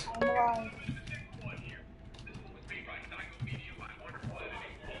alive.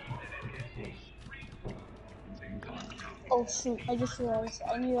 Oh shoot, I just realized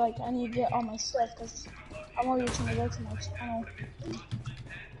I need to get all my stuff because I'm already trying to go to my channel.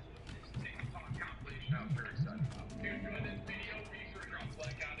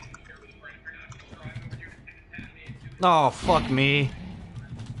 Oh, fuck me.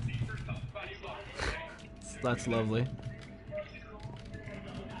 That's lovely.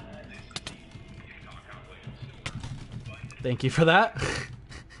 Thank you for that.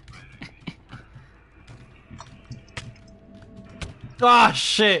 Ah,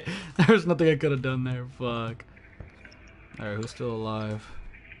 shit. There's nothing I could have done there. Fuck. Alright, who's still alive?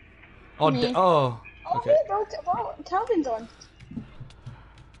 Oh, oh. Okay. Oh, hey, bro, Calvin's on.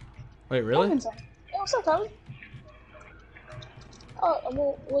 Wait, really? Calvin's on. Hey, what's up, Calvin?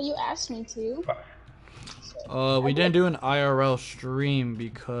 Oh, well, you asked me to. We didn't do an IRL stream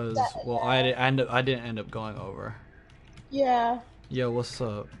because, well, I didn't end up going over. Yeah. Yo, what's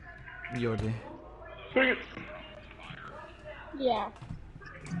up, Yordi? Yeah.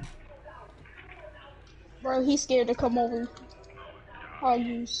 Bro, he's scared to come over. I'll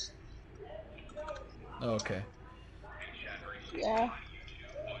use. Okay. Yeah.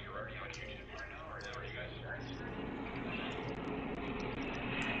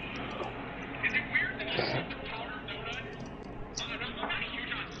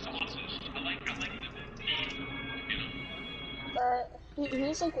 He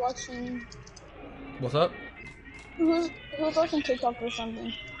who's like watching? What's up? Who's watching TikTok or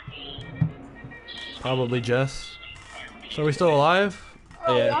something? Probably Jess. So are we still alive?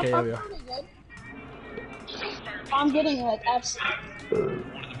 Oh, Yeah, okay, yeah, we I'm are. pretty good. I'm getting like absolutely.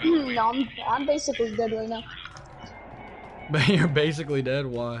 No, I'm basically dead right now. But you're basically dead.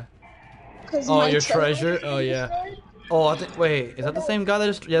 Why? Cause Oh, my your treasure treasure? is Oh, yeah. destroyed. Oh, I think. Wait, is that the same guy that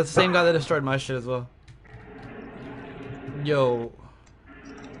destroyed? Yeah, it's the same guy that destroyed my shit as well. Yo.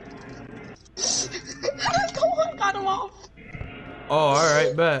 Come on, got him off. Oh,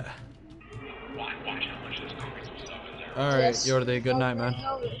 alright, bet. Alright, Yes. Yordi, good night, man.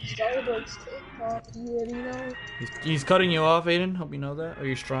 No, Starbucks TikTok. You already know. He's cutting you off, Aiden. Hope you know that. Or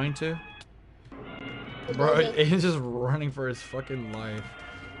he's trying to. Bro, Aiden's just running for his fucking life.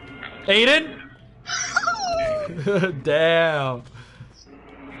 Aiden? Damn.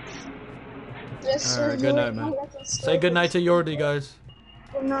 Yes, sir. Alright, good night, man. Say good night to Yordi, guys.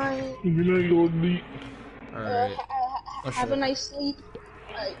 Good night. Good night, Yordi. Alright. Have a nice sleep.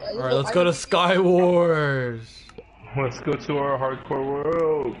 Alright, let's go to Sky Wars. Let's go to our hardcore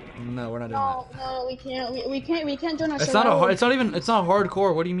world. No, we're not doing that. No, we can't. We can't join our It's not survival. it's not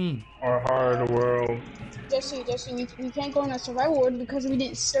hardcore. What do you mean? Our hard world. Jesse, we can't go on our survival world because we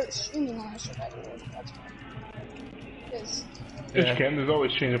didn't start streaming on our survival world. That's why. Yes. Yes, Cam, there's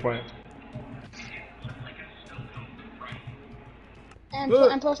always change of plans. And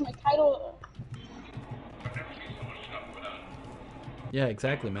plus my title. Yeah,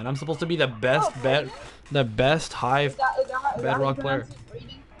 exactly, man. I'm supposed to be the best Hive Bedrock player.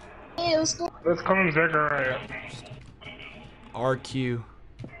 Hey, let's go. Let's call him Zachariah. RQ.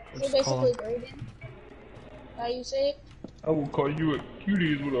 So basically, Braden. How you say it? I will call you a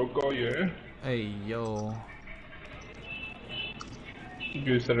cutie is what I'll call you, eh? Hey, yo.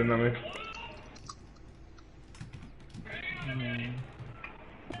 You said it, not me.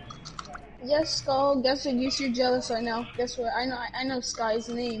 Yes, Skull. Guess what? You're jealous right now. Guess what? I know Sky's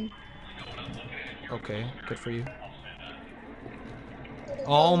name. Okay, good for you.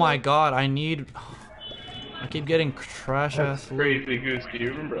 Oh my god, I keep getting trash ass loot. Crazy Goose, do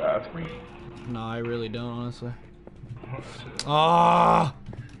you remember asking? No, I really don't, honestly. Ah!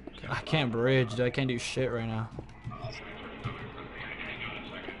 I can't bridge, dude. I can't do shit right now.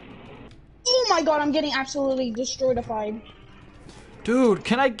 Oh my god, I'm getting absolutely destroyed. Dude,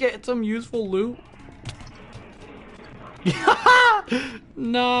 can I get some useful loot?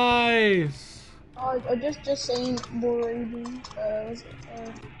 Nice! Just saying, Braden.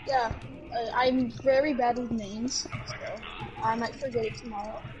 Yeah. I'm very bad with names, so I might forget it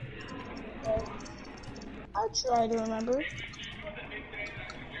tomorrow. But I'll try to remember.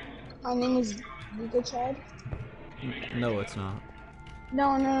 My name is Giga Chad. No, it's not.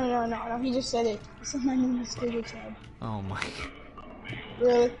 No, he just said it. He said my name is Giga Chad. Oh my.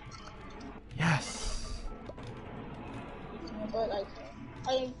 Really? Yes. Yeah, but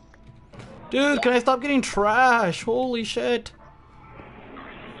I Dude, can I stop getting trash? Holy shit.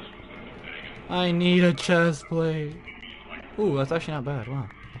 I need a chest plate. Ooh, that's actually not bad. Wow.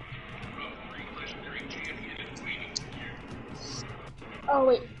 Oh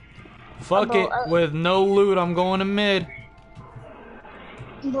wait. Fuck it. With no loot, I'm going to mid.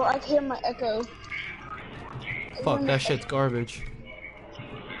 Bro, I hear my echo. Fuck, that shit's garbage.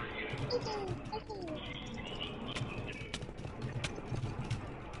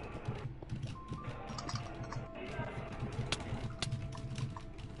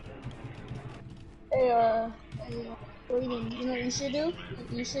 Hey, Braden, you know what you should do?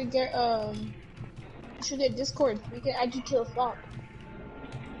 You should get Discord. We can add you to a flock.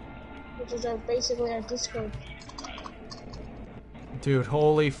 Which is basically our Discord. Dude,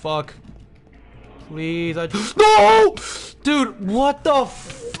 holy fuck. Please, No! Dude, what the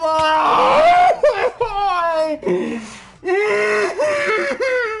fuck?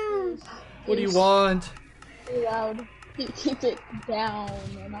 What do you want? Too loud. Keep it down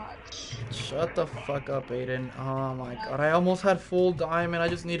a notch. Shut the fuck up, Aiden. Oh my god, I almost had full diamond. I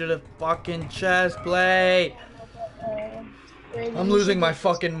just needed a fucking chest plate. I'm losing my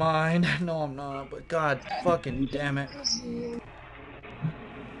fucking mind. No, I'm not, but god fucking damn it.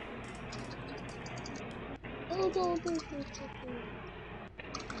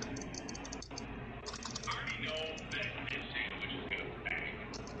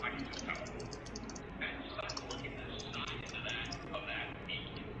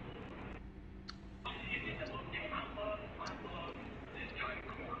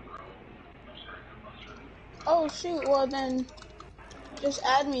 Oh shoot, well then just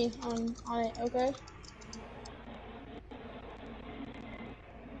add me on it, okay?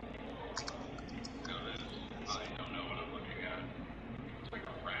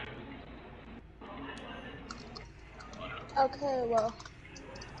 Okay, well.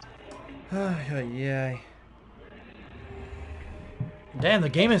 Yeah. Damn, the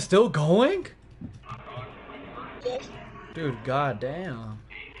game is still going? Yes. Dude, goddamn.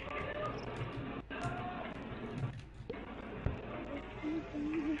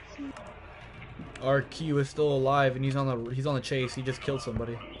 RQ is still alive and he's on the chase. He just killed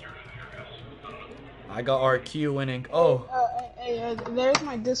somebody. I got RQ winning. Oh, There's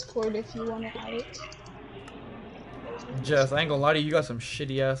my Discord if you want to add it. Jess, I ain't gonna lie to you. You got some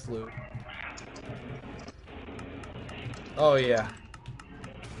shitty ass loot. Oh yeah.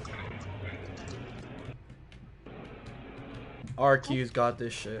 RQ's got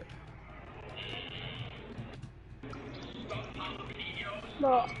this shit.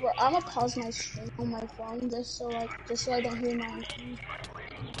 Bro, I'm gonna pause my stream on my phone just so I don't hear my.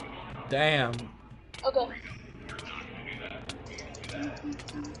 Damn. Okay.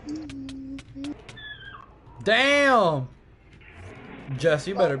 Damn. Jess,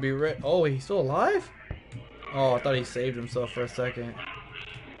 you better be ready. Oh, he's still alive? Oh, I thought he saved himself for a second.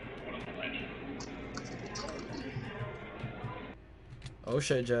 Oh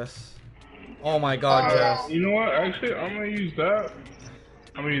shit, Jess. Oh my god, Jess. You know what? Actually, I'm gonna use that.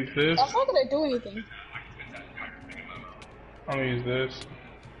 I'm gonna use this. That's not gonna do anything. I'm gonna use this.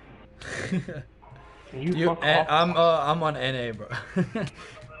 I'm on NA, bro.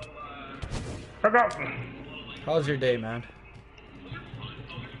 I got. How's your day, man?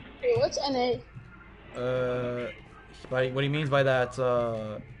 Hey, what's NA? What he means by that,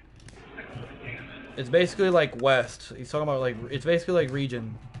 it's basically like West. He's talking about like, it's basically like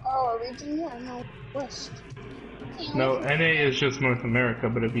region. Oh, a region? Yeah, no, West. No, NA is just North America,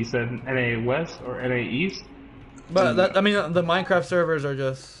 but if he said NA West or NA East. But that, I mean, the Minecraft servers are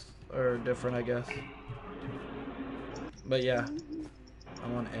different, I guess. But yeah,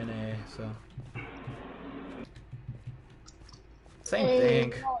 I'm on NA, so. Same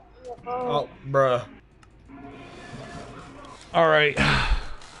thing. Oh, bruh. Alright.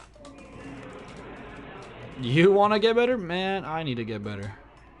 You wanna get better? Man, I need to get better.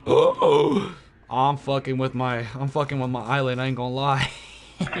 I'm fucking with my island, I ain't gonna lie.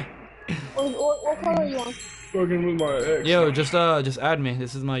 What color are you on? Fucking with my ex. Yo, just add me.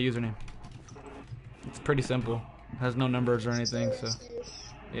 This is my username. It's pretty simple. It has no numbers or anything, so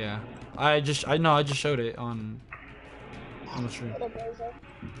yeah. I just showed it on the stream.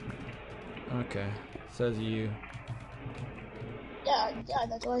 Okay. Says you. Yeah,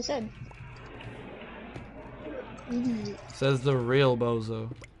 that's what I said. Says the real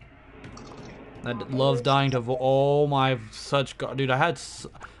bozo. That loves dying to oh my such god, dude. I had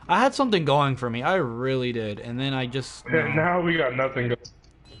something going for me. I really did, and then I just Now we got nothing going.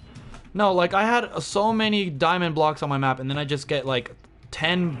 No, like I had so many diamond blocks on my map, and then I just get like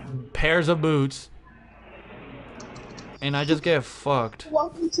 10 pairs of boots, and I just get fucked.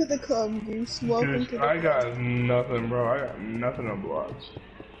 Welcome to the club, Goose. Welcome to the I got nothing, bro. I got nothing on blocks.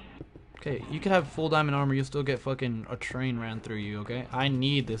 Okay, you can have full diamond armor, you'll still get fucking a train ran through you, okay? I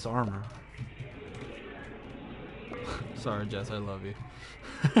need this armor. Sorry, Jess, I love you.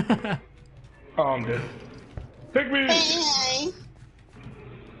 Oh, I'm dead. Pick me! Hey.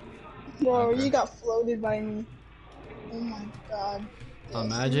 Bro, you got floated by me. Oh my god. Yes,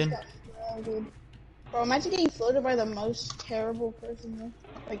 Imagine. Bro, imagine getting floated by the most terrible person here.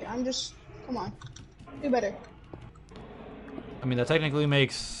 Like, come on. Do better. I mean, that technically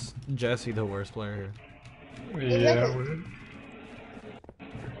makes Jesse the worst player here. Yeah.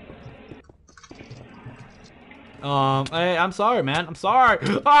 Hey, I'm sorry, man. I'm sorry.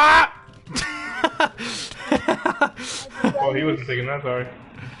 Ah! Oh, he wasn't thinking that, sorry.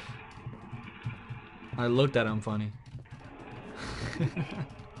 I looked at him funny.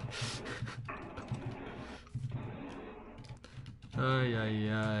 Ay, ay,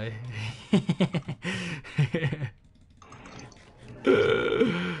 ay.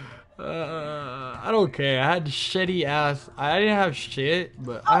 I don't care. I had shitty ass. I didn't have shit,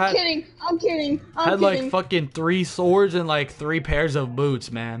 but I'm kidding. I had like fucking 3 swords and like 3 pairs of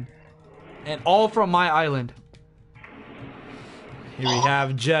boots, man. And all from my island. Here we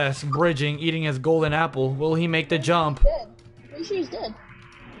have Jess bridging, eating his golden apple. Will he make the jump? Dead. Pretty sure he's dead.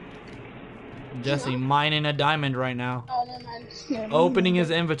 Jesse mining a diamond right now. Oh, never mind. Yeah, Opening his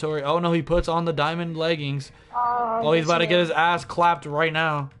inventory. Oh no, he puts on the diamond leggings. Oh, he's about to get his ass clapped right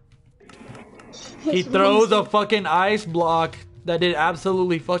now. He throws a fucking ice block that did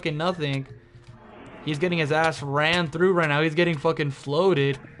absolutely fucking nothing. He's getting his ass ran through right now. He's getting fucking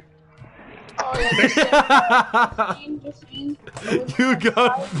floated. Oh, yeah, You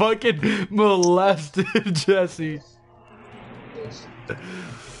got fucking molested, Jesse.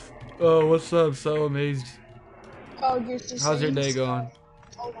 Oh, what's up? So amazed. Oh, you're just How's your saying day stuff. going?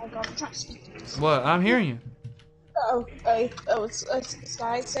 Oh my god, I'm trying to speak to this. What? I'm hearing you. It's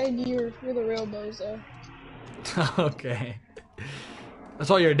Sky said you're the real bozo. Okay. That's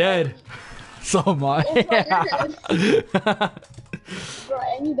why you're dead. So am I. Oh, bro, you're dead. Bro,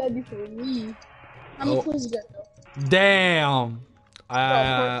 and you died before me. How many kills you got though? Damn.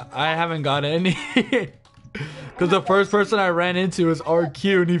 I haven't got any. Cause the first person I ran into was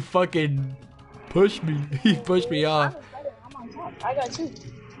RQ and he fucking pushed me. He pushed me off. I'm on top. I got 2.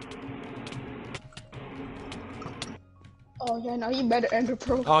 Oh yeah, no, you better enter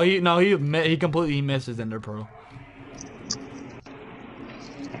pro. Oh, he completely misses Ender Pearl.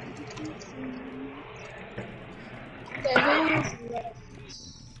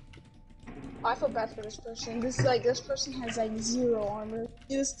 I feel bad for this person. This person has like 0 armor.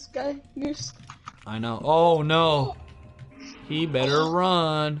 This guy, Goose. I know. Oh no. He better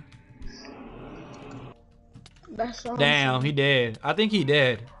run. That's wrong. Damn, he did. I think he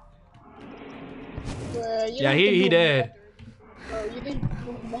did. Yeah, he he did. Bro, you didn't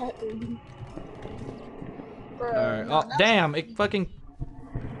do that, dude. Bro, Alright. no, Oh, damn. It fucking.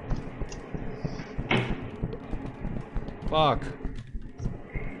 Fuck.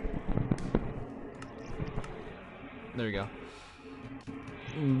 There we go.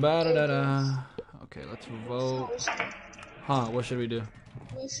 Ba-da-da-da. Okay, let's vote. Huh, what should we do?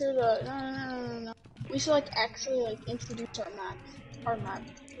 We should, no. We should, like, actually, like, introduce our map.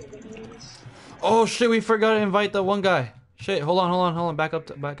 Oh shit, we forgot to invite the one guy. Shit, hold on. Back out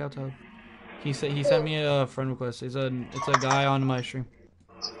to. He sent me a friend request. It's a guy on my stream.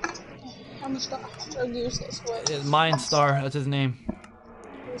 I'm just gonna introduce this. It's Mindstar, that's his name.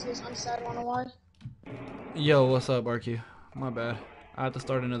 Who's this? I'm sad, wanna why? Yo, what's up, RQ? My bad. I have to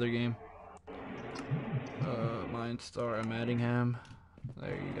start another game. Mindstar, I'm adding him.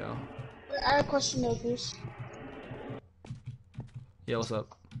 There you go. I have a question though, Bruce. Yeah, what's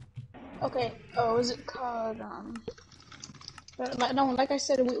up? Okay. Oh, is it called no, like I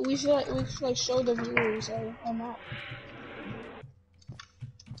said, we should like show the viewers a map.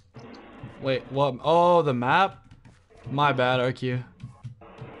 Wait, what? Oh, the map? My bad, RQ.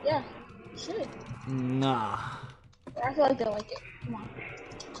 Yeah, should. Nah. I feel like they like it. Come on.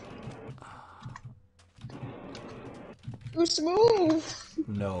 Bruce, move!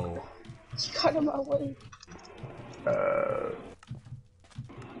 No. You got him away.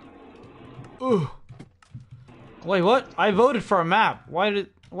 Ooh. Wait, what? I voted for a map. What?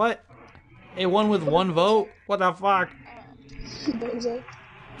 It won with 1 vote? What the fuck? Bozo.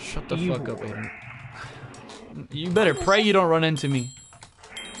 Shut the fuck up, Aiden. You better pray you don't run into me.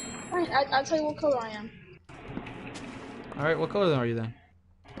 Fine, I'll tell you what color I am. Alright, what color are you then?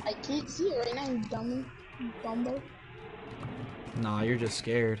 I can't see it right now, you dummy. You bumbo. Nah, you're just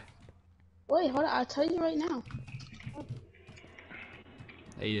scared. Wait, hold on, I'll tell you right now.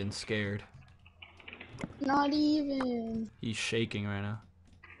 Aiden's scared. Not even. He's shaking right now.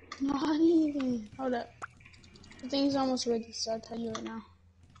 Not even. Hold up. The thing's almost ready, so I'll tell you right now.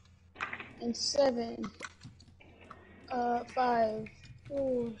 In 7, 5,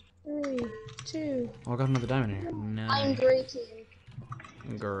 4, 3, 2. Oh, I got another diamond here. Nice. I'm gray team.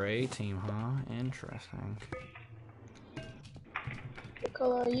 Gray team, huh? Interesting. What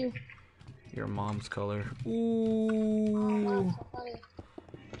color are you? Your mom's color. Oh, Ooh. that's so funny.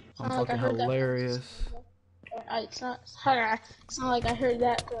 I'm Sound like I fucking heard that. hilarious. It's not like I heard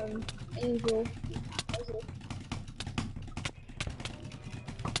that from Angel.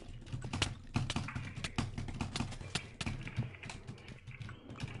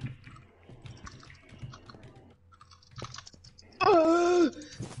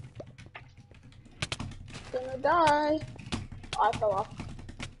 Gonna die. Oh, I fell off.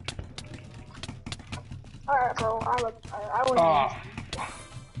 Alright, bro. I was.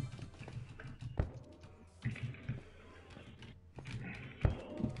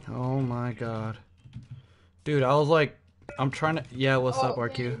 Oh my god. Dude, I was like, I'm trying to. Yeah, what's up,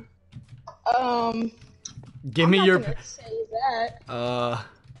 RQ? Give me your. Say that.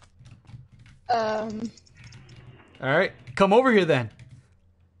 Alright, come over here then.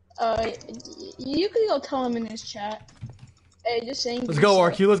 You can go tell him in his chat. Hey, just saying. Let's go,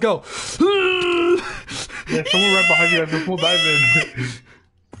 RQ, let's go. Yeah, someone right behind you has a full diamond.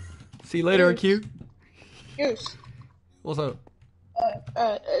 See you later, RQ. Goose. What's up?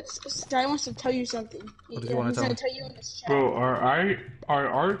 Sky wants to tell you something. What does he want to tell me? He's gonna tell you in his chat. Bro, are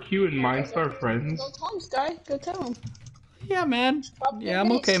RQ and Mindstar friends? Go tell him, Sky. Go tell him. Yeah, man. Yeah,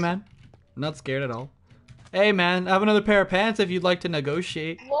 I'm okay, man. I'm not scared at all. Hey, man, I have another pair of pants if you'd like to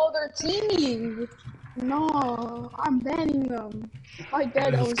negotiate. Well, they're teaming. No, I'm banning them. My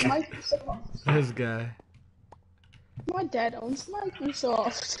dad owns Microsoft. This guy. My dad owns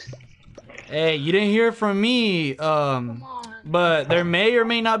Microsoft. Hey, you didn't hear from me. Come on. But there may or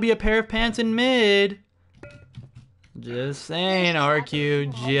may not be a pair of pants in mid. Just saying,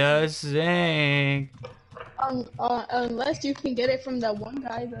 RQ. Just saying. Unless you can get it from that one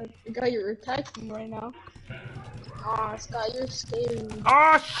guy, the guy you're attacking right now. Aw, Scott, you're scary.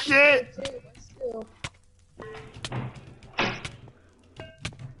 Oh shit! Too, but still.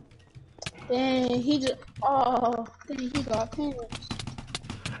 Dang, he just. Oh, dang, he got pinned.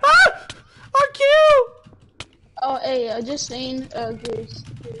 Ah! RQ! Oh, hey, just saying, Goose.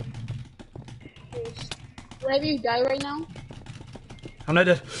 Wherever you die right now. I'm not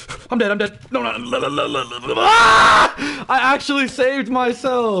dead. I'm dead. I'm dead. No, no. Ah! I actually saved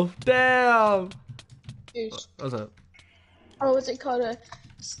myself. Damn. Goose. What's up? Oh, what's it called?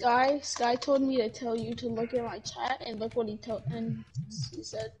 Sky. Sky told me to tell you to look at my chat, and look what he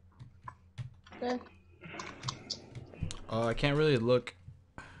said. Okay. Oh, I can't really look.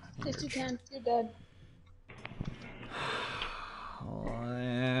 Yes, you can. You're dead. Oh,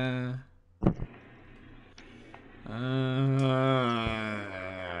 yeah.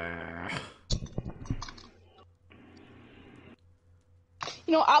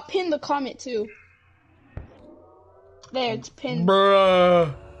 You know, I'll pin the comment too. There, it's pinned.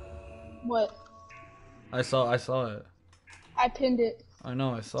 Bruh. What? I saw it. I pinned it. I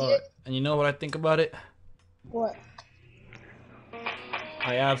know, I saw it. And you know what I think about it? What?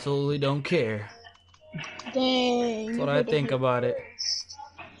 I absolutely don't care. Dang. That's what I think about it.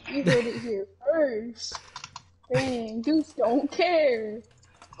 You heard it here first. Dang, Goose don't care.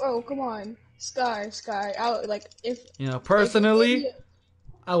 Bro, come on. Sky. Like, if... You know, personally,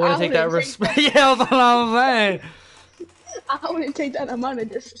 I wouldn't take that respect. That. Yeah, that's what I'm saying. I wouldn't take that amount of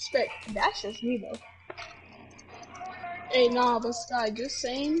disrespect. That's just me, though. Hey, nah, but Sky, just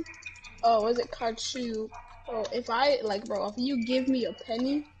saying. Oh, was it Kachu? Oh, if I, like, bro, if you give me a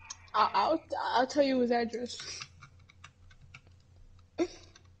penny, I'll tell you his address.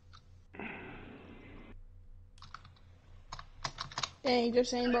 Dang, just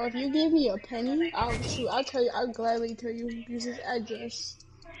saying, bro, if you give me a penny, I'll gladly tell you his address.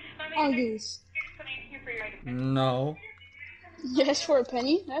 On Goose. No. Yes, for a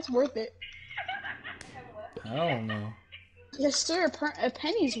penny? That's worth it. I don't know. Yes, sir, a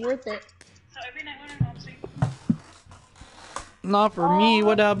penny's worth it. Not for me,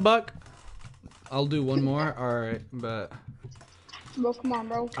 what up, Buck? I'll do one more. Alright, but... Bro, come on,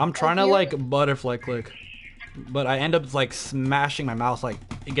 bro. I'm trying to, like, butterfly click. But I end up, like, smashing my mouse. Like,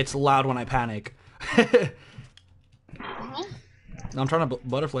 it gets loud when I panic. I'm trying to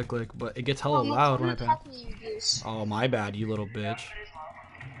butterfly click, but it gets hella loud when I panic. Oh, my bad, you little bitch.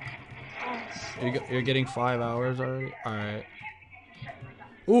 You're getting 5 hours already? Alright.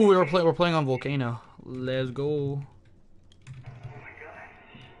 Ooh, we're playing on Volcano. Let's go.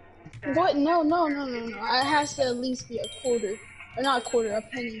 What? No. It has to at least be a quarter. Or not a quarter, a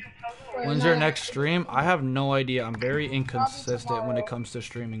penny. When's your next stream? I have no idea. I'm very inconsistent when it comes to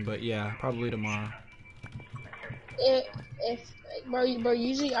streaming, but yeah, probably tomorrow. Bro,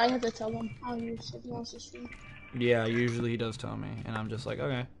 usually I have to tell him if he wants to stream. Yeah, usually he does tell me, and I'm just like,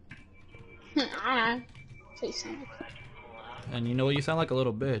 okay. Say something. And you know what? You sound like a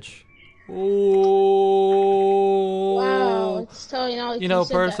little bitch. Ooh. Wow, it's totally not like you know,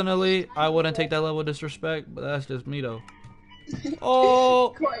 personally, I wouldn't take that level of disrespect, but that's just me, though.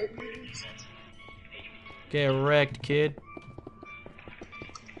 Oh! Get wrecked, kid.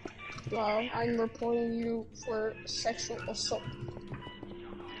 Wow, I'm reporting you for sexual assault.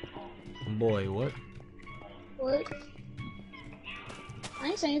 Boy, what? What? I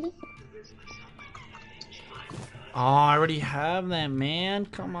ain't saying anything. Oh, I already have that, man.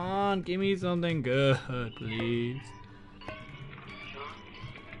 Come on, give me something good, please.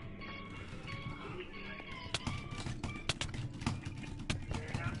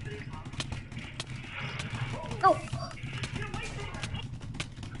 Oh!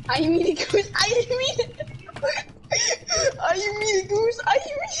 I mean a goose. I mean it. I mean a goose. I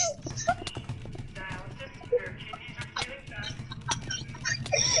mean a goose.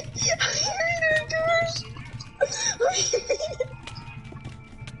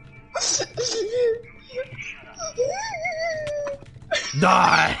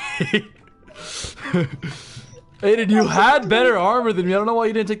 Die! Aiden, you had better armor than me. I don't know why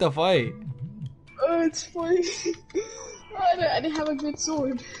you didn't take the fight. Oh, it's funny. I didn't have a good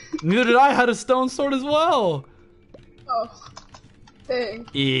sword. Neither did I. I had a stone sword as well. Oh. Dang.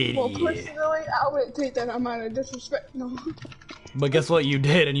 Idiot. Well, personally, I wouldn't take that amount of disrespect, no. But guess what? You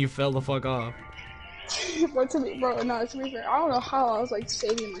did, and you fell the fuck off. Bro, no, to be fair, I don't know how I was like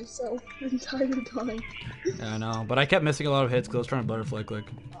saving myself the entire time. Yeah, I know, but I kept missing a lot of hits because I was trying to butterfly click.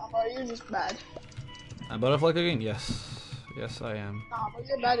 Bro, you're just bad. Butterfly clicking? Yes. Yes, I am. Nah, but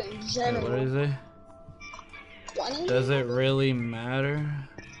you're bad in Wait, general. what is it? 20? Does it really matter?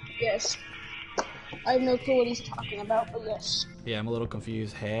 Yes. I have no clue what he's talking about, but yes. Yeah, I'm a little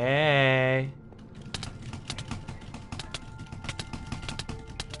confused. Hey.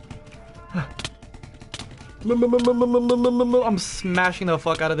 I'm smashing the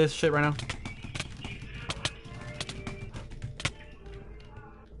fuck out of this shit right now.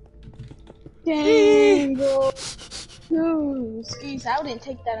 Dang, bro. Dude, Skis, I wouldn't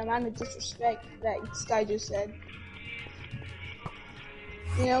take that amount of disrespect that this guy just said.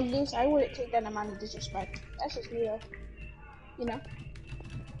 You know, Goose, I wouldn't take that amount of disrespect. That's just me, though. You know?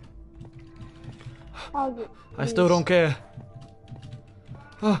 I still don't care.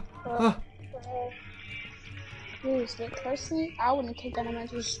 Goose, but personally, I wouldn't take that amount of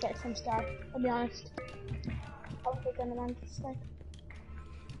disrespect from Sky. I'll be honest. I wouldn't take that amount of disrespect.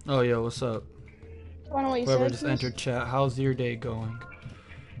 Oh, yo, what's up? I don't know what you Whoever said, just Goose. entered chat, how's your day going?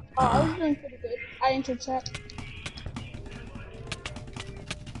 I was doing pretty good. I entered chat.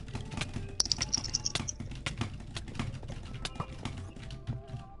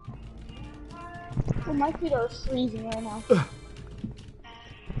 Oh, my feet are freezing right now.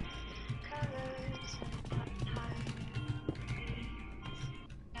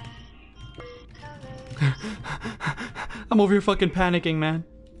 I'm over here fucking panicking, man.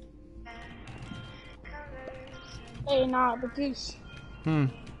 Hey, nah, but Goose.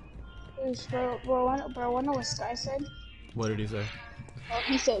 Goose, bro, I know what Sky said. What did he say?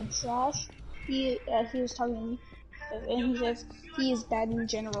 He said trash. He was talking to me, and he says he is bad in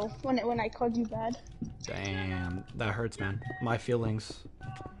general. When I called you bad, Damn, that hurts, man. My feelings.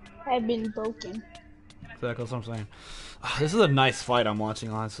 have been broken. Exactly what I'm saying. This is a nice fight I'm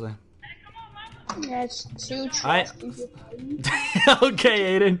watching, honestly. Yeah, it's too trash.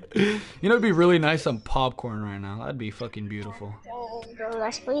 Okay, Aiden. You know, it'd be really nice some popcorn right now. That'd be fucking beautiful. Oh, bro,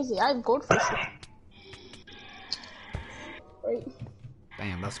 that's crazy. I have goldfish. Right.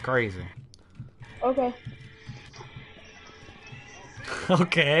 Damn, that's crazy. Okay.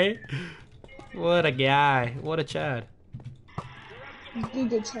 Okay. What a guy. What a Chad. You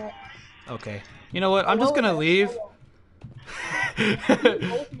good chat. Okay. You know what? I'm just gonna leave.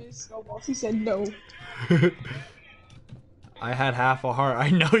 Both missed snowballs. He said no. I had half a heart. I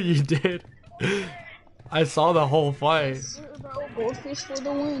know you did. I saw the whole fight. Sir, bro, goldfish for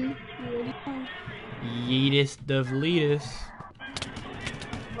the win. You already know. Yeetus the Vleetus.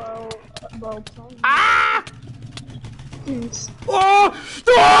 Bro, Ah! please. Oh!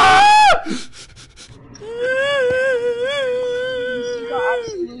 Ah! He got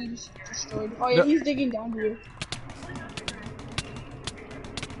absolutely destroyed. Oh yeah, he's digging down here.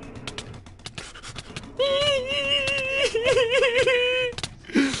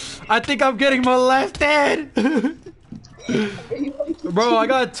 I think I'm getting molested. Bro, I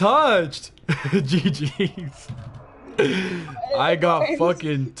got touched. GG's. I got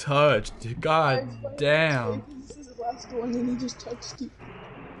fucking touched. God damn. This is the last one and he just touched you.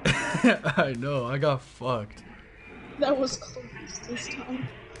 I know, I got fucked. That was close this time.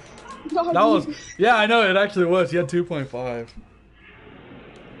 That was, yeah, I know, it actually was. He had 2.5.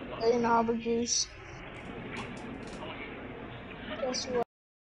 Hey, nah, but juice. Guess what?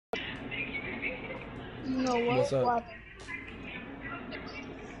 You know what? What's up? What?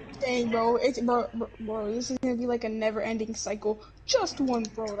 Dang, bro. Bro, this is gonna be like a never-ending cycle. Just one,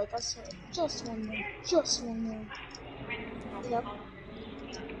 bro. Like I said, just one more. Just one more. Yep.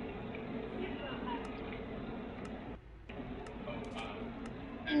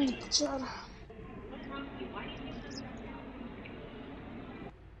 God.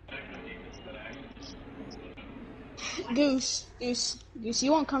 Goose,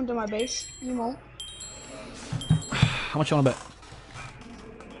 you won't come to my base. You won't. How much you wanna bet?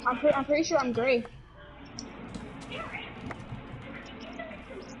 I'm pretty sure I'm gray.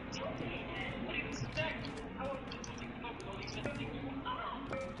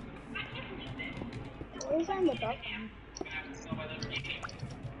 What is that in the background?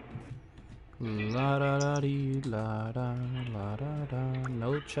 La da da dee, la da la da da.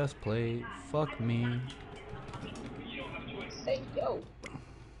 No chest plate. Fuck me. Hey, yo.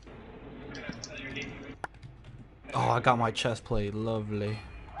 Oh, I got my chest plate. Lovely.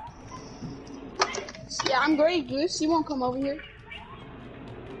 Yeah, I'm gray, Goose. You won't come over here.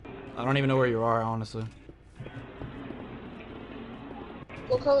 I don't even know where you are, honestly.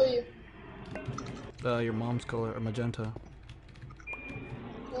 What color are you? Your mom's color, or magenta.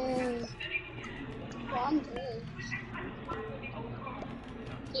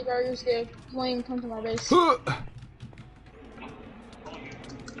 Eva, are you scared? You won't even come to my base.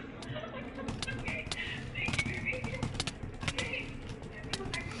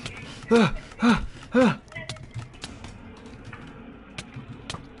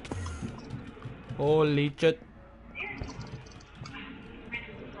 Holy shit.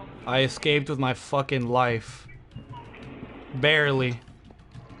 I escaped with my fucking life. Barely.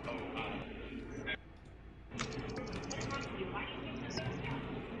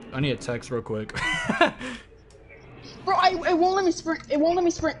 I need a text real quick. Bro, it won't let me sprint. It won't let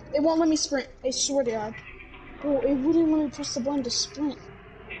me sprint. It won't let me sprint. I swear to God. Bro, it wouldn't let me press the button to sprint.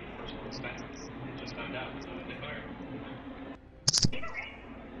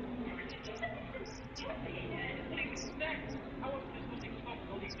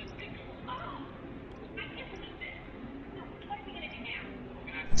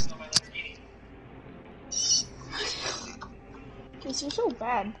 Case, you're so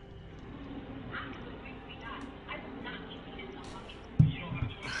bad.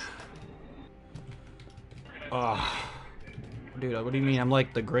 Dude, what do you mean? I'm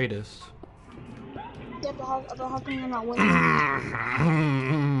like the greatest. Yeah, but how come you're not winning?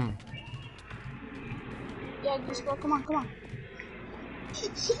 Yeah, just go. Come on, come on.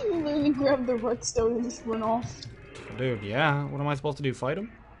 You literally grabbed the redstone and just run off. Dude, yeah. What am I supposed to do? Fight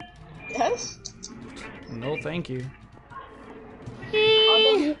him? Yes? No, thank you.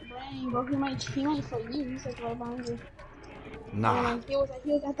 Oh, dang, bro, he might fight you. He's like right behind you. Nah. He was at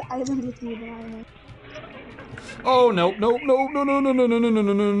the island with me, but I don't know. Oh no, no, no, no, no, no, no, no, no, no,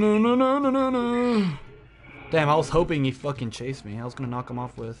 no, no, no, no, no, no, no. Damn, I was hoping he fucking chased me. I was gonna knock him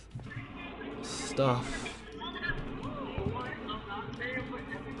off with stuff.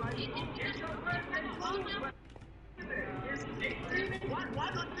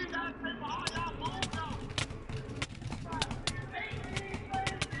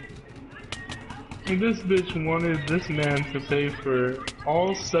 This bitch wanted this man to pay for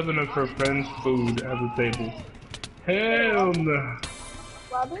all 7 of her friends' food at the table. Hell no.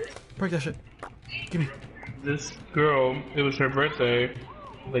 Robin? Break that shit. Give me. This girl, it was her birthday.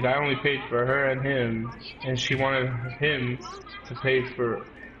 The guy only paid for her and him, and she wanted him to pay for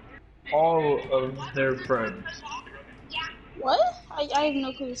all of their friends. What? I have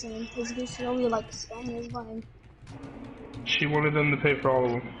no clue what you're saying. Because she only like spamming his button. She wanted them to pay for all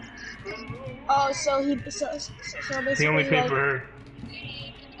of them. Oh, so basically He only paid like, for her.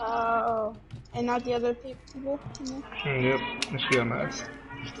 Oh, and not the other people? Yep, and she got mad.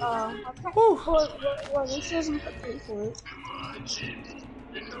 Well, this doesn't have to pay for it.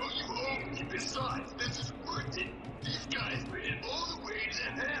 Besides, this is worth it. These guys made it all the way to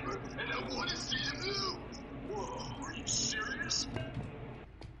Hammer, and I want to see them lose. Whoa, are you serious?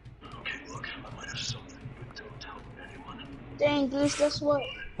 Okay, look, I might have something, but don't tell anyone. Dang, Goose, guess what?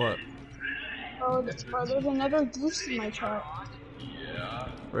 What? Oh, bro, there's another Goose in my chat. Yeah.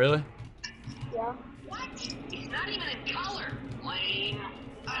 Really? Yeah. What? He's not even in color. Lame.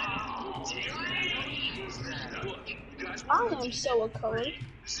 Oh, I am so a color.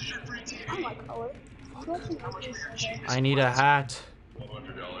 I'm a color. I need a hat.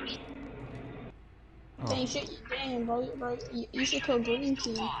 $100. Dang, bro, you should kill Green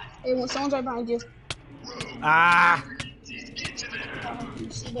Team. Hey, when someone's right behind you. Ah! You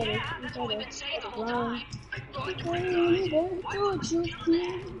see better. You better run.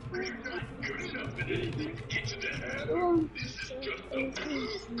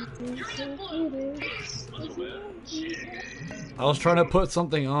 I was trying to put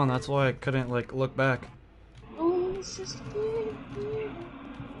something on, that's why I couldn't like look back.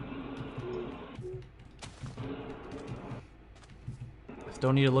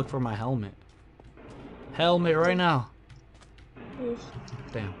 Still need to look for my helmet. Helmet right now.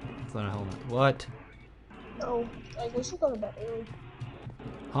 Damn, it's not a helmet. What? Oh, like we should go to bed early.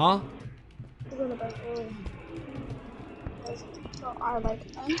 Huh? We should go to bed early. So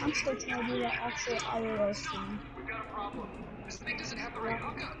I'm still trying to do the actual iOS thing. we've got a problem. This thing doesn't have the right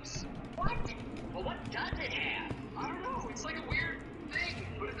hookups. What? Well, what does it have? I don't know. It's like a weird thing,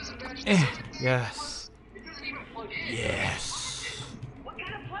 but it doesn't match the circuit. Yes. It doesn't even plug in. Yes. What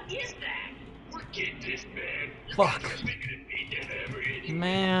kind of plug is that? Forget this, man. Fuck.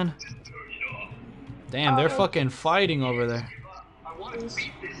 Man. Damn, they're fucking fighting over there. I want to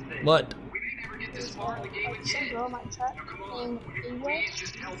beat this thing. What? We may never get this far in the game Some again. girl in my chat named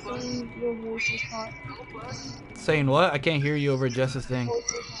Ava saying your voice is hot. Saying what? I can't hear you over Jess's thing.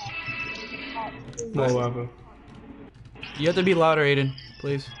 Voice is hot. No lava. You have to be louder, Aiden,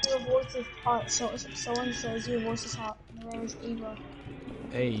 please. Your voice is hot. Someone says your voice is hot. Her name is Ava.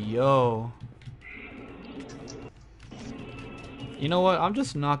 Hey, yo. You know what? I'm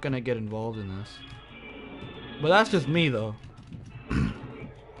just not gonna get involved in this. But that's just me though.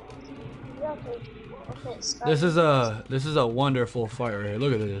 Yeah, okay. Okay, This is a wonderful fight right here.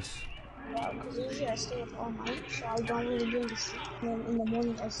 Look at this. yeah, because usually I stay up all night, so I don't really get to sleep. And then in the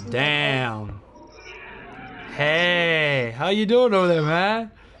morning I sleep like Damn. Hey, how you doing over there,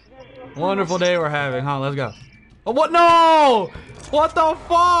 man? Wonderful day we're having, huh? Let's go. Oh, what? No! What the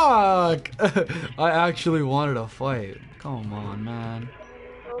fuck? I actually wanted a fight. Come on, man.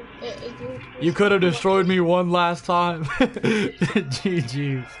 You could have destroyed me one last time.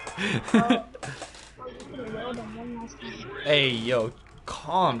 GG's. Hey, yo,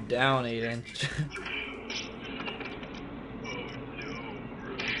 calm down, Aiden.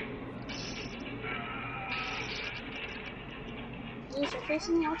 Dude, so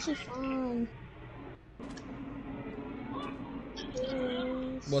facing actually fun.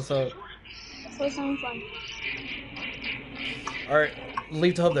 What's up? Facing fun. Alright,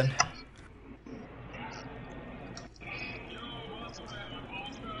 leave the hub then.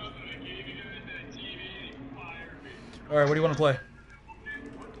 Alright, what do you want to play?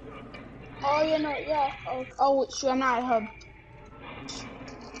 Oh, yeah, no, yeah. Oh, shoot, I'm not at hub.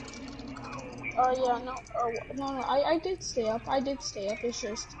 Oh, yeah, no. Oh, no, I did stay up. I did stay up. It's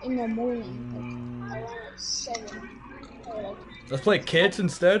just in the morning. Like, around like 7. Or like, Let's play Kids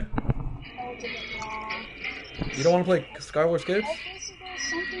instead. You don't want to play Skywars Kids?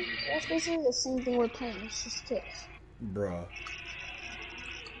 That's basically the same thing we're playing. It's just kids. Bruh.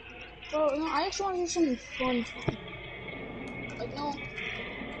 Bro, no, I actually want to do something fun. Like, no,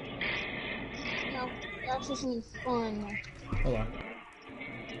 actually something fun. Hold on.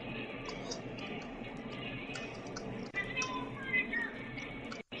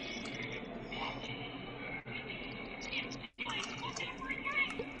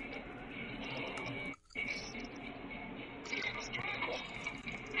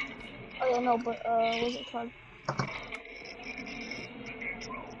 Oh yeah, no, but what's it called?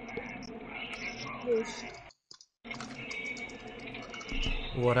 This.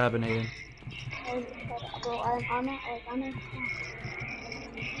 What happened, Aiden? What is it called? Bro, I'm at.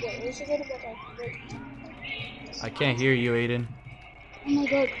 Yeah, we should go to bed like wait. I can't hear you, Aiden. Oh my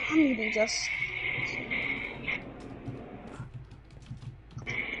god, I'm eating just.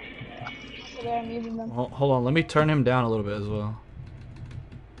 So there, I'm eating them. Hold on, let me turn him down a little bit as well.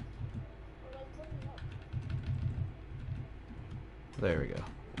 There we go.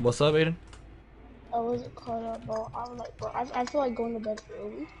 What's up, Aiden? What's it called? Bro, I was like, bro, I feel like going to bed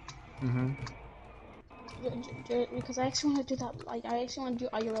early. Because I actually want to do that. Like, I actually want to do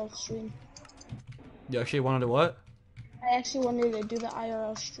IRL stream. You actually wanted to what? I actually wanted to do the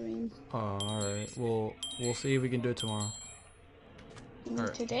IRL stream. Oh, alright. We'll see if we can do it tomorrow.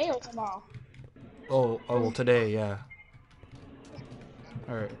 Right. Today or tomorrow? Oh, well, today, yeah.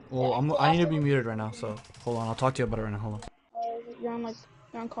 Alright. Well, Yeah, I need to be muted right now, so hold on. I'll talk to you about it right now. Hold on.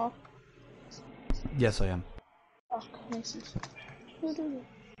 You're on call? Yes, I am. Oh, makes sense.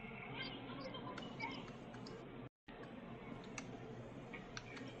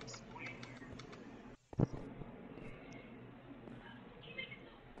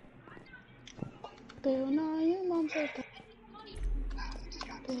 Bill Nye, your mom's a guy.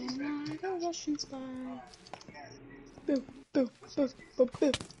 Bill Nye, the Russian spy. Bill. Bill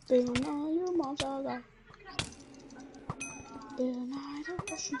Nye, your mom's a guy. Bill Nye, the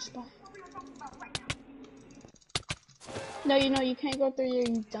Russian spy. No, you can't go through here,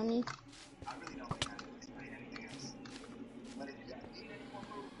 you dummy.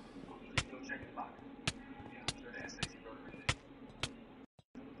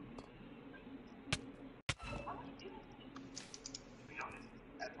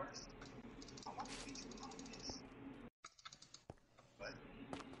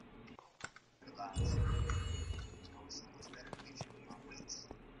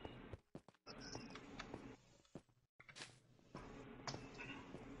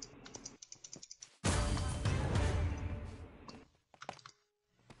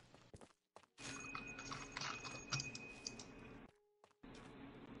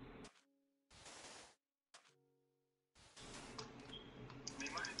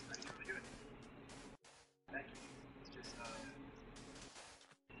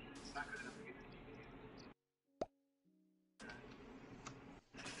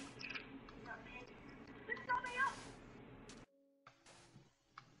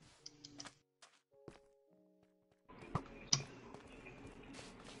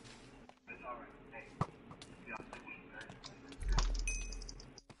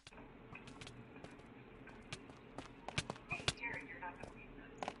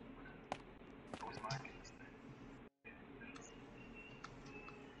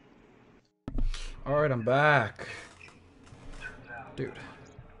 Alright, I'm back. Dude.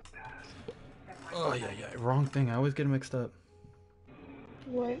 Oh, yeah, wrong thing. I always get mixed up.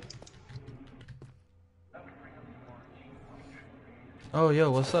 What? Oh,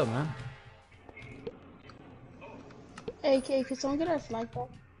 yo, what's up, man? Hey, Kay, can someone get our flag back?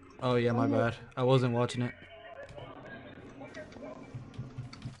 Oh, yeah, my bad. I wasn't watching it.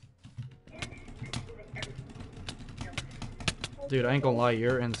 Dude, I ain't gonna lie,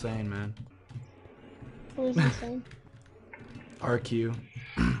 you're insane, man. Who is this thing? RQ.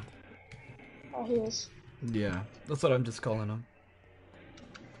 Oh, he is. Yeah, that's what I'm just calling him.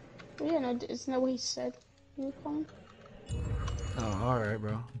 Well, yeah, no, isn't that what he said he was calling? Oh, alright,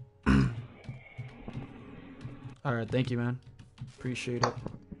 bro. Alright, thank you, man. Appreciate it.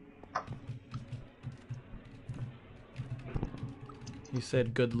 You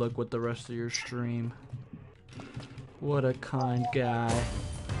said good luck with the rest of your stream. What a kind guy.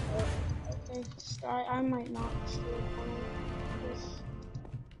 I might not stream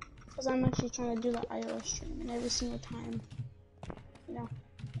because I'm actually trying to do the iOS stream, and every single time, you know,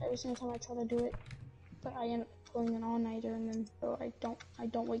 every single time I try to do it, but I end up pulling an all-nighter, and then bro, I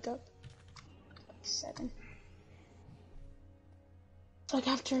don't wake up like 7. So like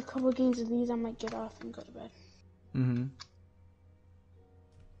after a couple of games of these, I might get off and go to bed. Mm-hmm.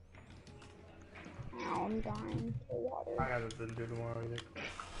 Now I'm dying for water. I haven't been through tomorrow either.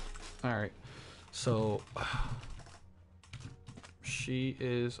 Alright. So she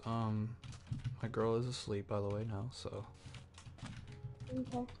is my girl is asleep by the way now, so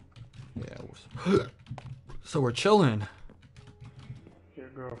Okay. yeah, so we're chilling. Your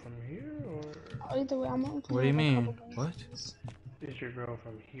girl from here or Either way, I'm on. What do you mean? What? is your girl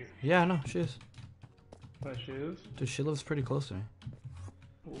from here? Yeah, no, she is. That she is? Dude, she lives pretty close to me.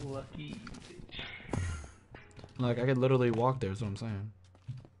 Lucky bitch. Like I could literally walk there, is what I'm saying.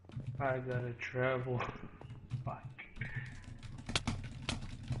 I gotta travel. Fuck.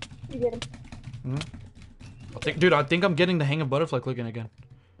 You get him. Dude, I think I'm getting the hang of butterfly clicking again.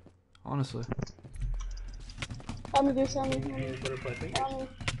 Honestly. Help me, dude. Help me. Yeah, butterfly thing. Help me.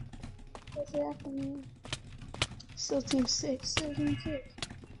 What's happening? Still team 6. Still team 6.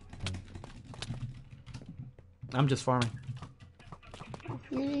 I'm just farming.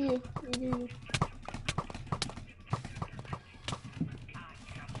 You do you. You do you.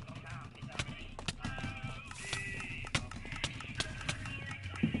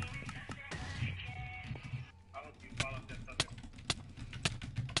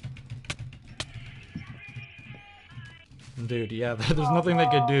 Dude, yeah, there's nothing they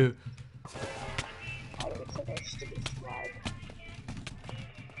could do. Oh, it looks like a stupid flag.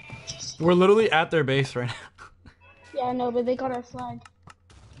 We're literally at their base right now. Yeah, I know, but they got our flag.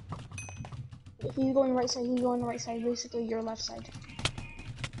 If he's going right side, he's going right side. Basically, your left side.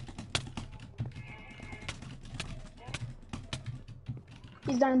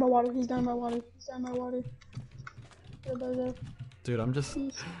 He's down by water. He's down by water. He's down by water. Go, go, go. Dude, I'm just...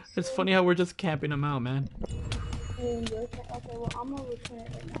 It's funny how we're just camping them out, man. Okay, well, I'm gonna return it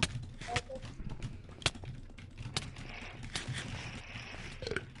right now. Okay.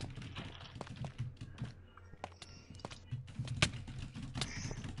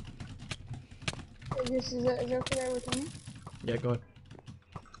 Is it okay that I return it? Yeah, go ahead.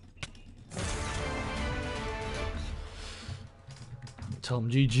 Tell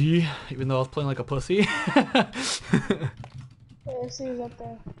him GG, even though I was playing like a pussy. Yeah, see who's up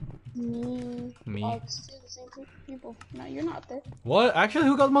there. Me. Me. Oh, it's still the same people. No, you're not there. What? Actually,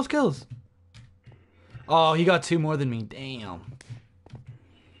 who got the most kills? Oh, he got 2 more than me. Damn.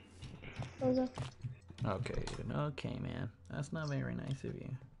 What was that? Okay, okay, man. That's not very nice of you.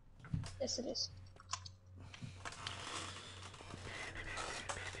 Yes, it is.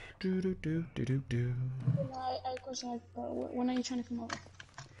 Do do do do do do. No, I of course, like, when are you trying to come over?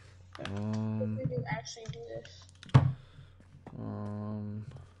 We do actually do this.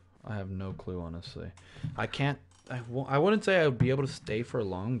 I have no clue, honestly. I can't. I wouldn't say I would be able to stay for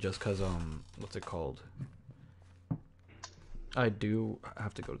long, just cause what's it called? I do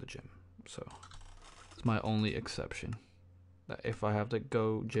have to go to the gym, so it's my only exception. That if I have to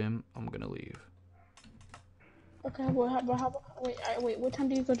go gym, I'm gonna leave. Okay, well, how about, wait, what time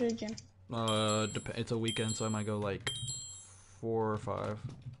do you go to the gym? It's a weekend, so I might go like 4 or 5.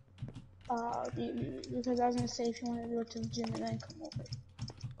 Because I was gonna say if you want to go to the gym and then come over.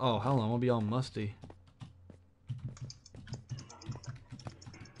 Oh, hell no, I'm gonna be all musty.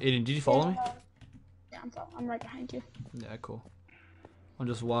 Aiden, did you follow me? Yeah, I'm right behind you. Yeah, cool. I'm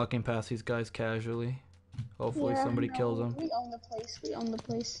just walking past these guys casually. Hopefully Yeah, somebody no, kills them. We own the place. We own the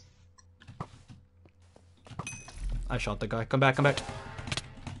place. I shot the guy. Come back, come back.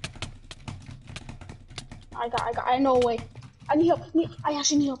 I know a way. I need help. I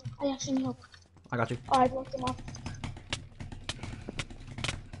actually need help. I got you. Oh, I blocked him off.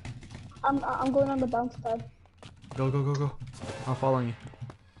 I'm going on the bounce pad. Go. I'm following you.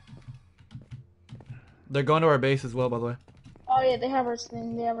 They're going to our base as well, by the way. Oh yeah, they have our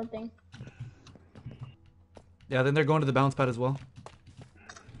thing. They have our thing. Yeah, then they're going to the bounce pad as well.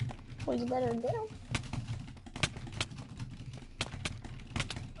 Well, you better get him.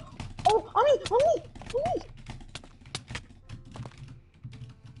 Oh, on me!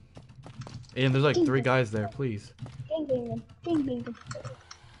 And there's like 3 guys there, please. Gang.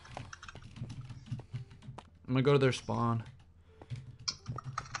 I'm gonna go to their spawn.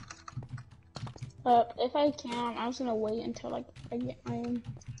 If I can, I was gonna wait until like I get iron.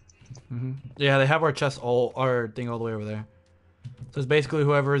 Yeah, they have our chest our thing all the way over there. So it's basically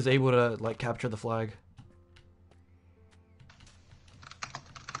whoever is able to like capture the flag.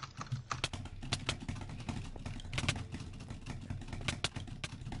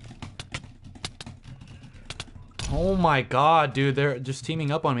 Oh my god, dude, they're just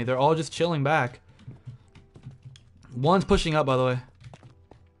teaming up on me. They're all just chilling back. One's pushing up, by the way.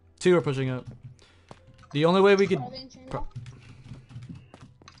 2 are pushing up. The only way we could...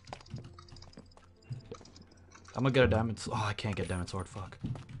 I'm gonna get a diamond... Oh, I can't get diamond sword, fuck.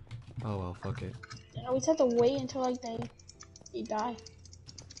 Oh well, fuck it. Yeah, we just have to wait until like they die.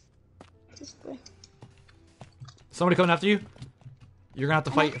 Just wait. Somebody coming after you? You're gonna have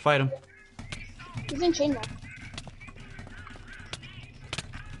to fight him. He's in chainmail.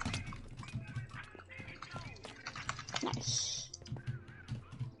 Nice.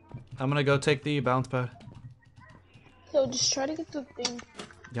 I'm gonna go take the bounce pad. So just try to get the thing.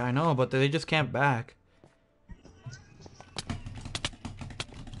 Yeah, I know, but they just can't back.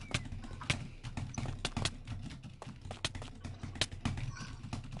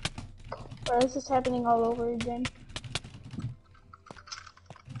 Or is this happening all over again?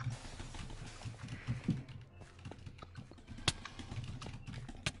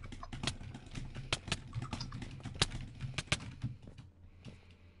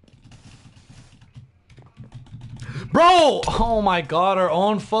 Bro! Oh my god, our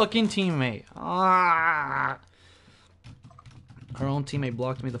own fucking teammate. Ah! Our own teammate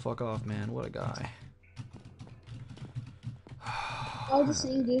blocked me the fuck off, man. What a guy. I was just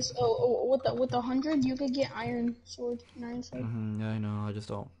saying this. With the 100, you could get iron sword. Yeah, I know. I just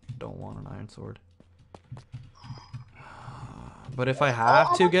don't want an iron sword. But if I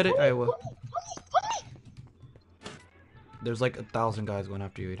have to get it, I will. There's like 1,000 guys going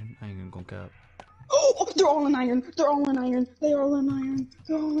after you, Aiden. I ain't gonna cap. Oh, they're all in iron.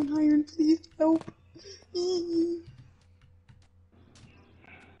 Please help.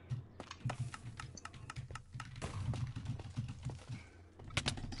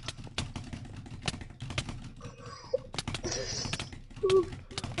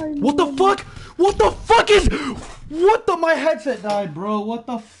 What the fuck? What the fuck is... What the... My headset died, bro. What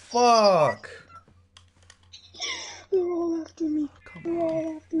the fuck? They're all after me.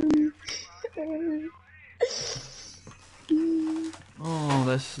 Oh,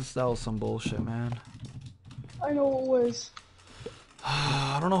 that was some bullshit, man. I know it was.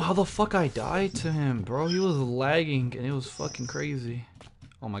 I don't know how the fuck I died to him, bro. He was lagging and it was fucking crazy.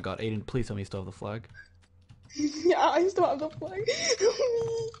 Oh my god, Aiden, please tell me you still have the flag. Yeah, I still have the flag.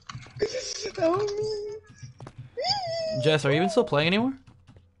 Help me. Jess, are you even still playing anymore?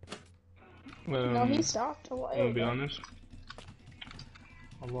 No, he stopped a while I'm gonna be ago. honest.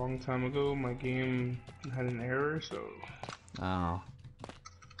 A long time ago, my game had an error, so Oh.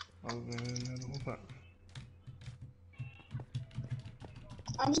 I was in there the whole time.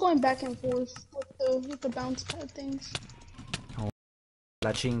 I'm just going back and forth with the bounce pad things.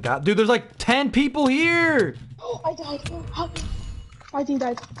 That chinga. Dude, there's like 10 people here! Oh, I died. My team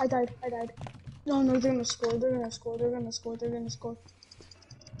died. I died. No, they're gonna score.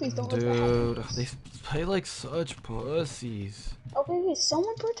 Please don't let that happen. Dude, they play like such pussies. Okay,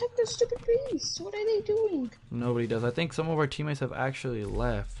 someone protect this stupid beast. What are they doing? Nobody does. I think some of our teammates have actually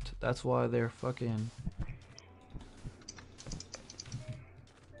left. That's why they're fucking...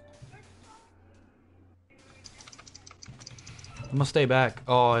 I'm gonna stay back.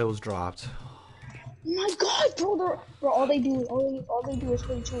 Oh, it was dropped. Oh my god, bro, all they do is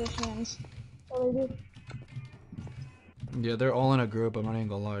play each other's hands. All they do. Yeah, they're all in a group. I'm not even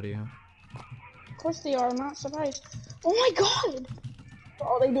gonna lie to you. Of course they are. I'm not surprised. Oh my god! Bro,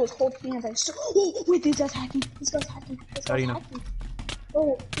 all they do is hold hands. Oh, wait, this guy's hacking. How do you know?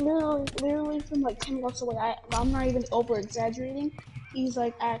 Oh, literally from like 10 blocks away. I'm not even over exaggerating. He's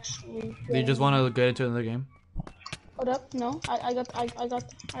like actually. Do you just want to get into another game? Hold up, no, I got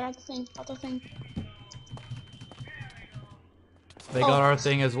the thing. They got our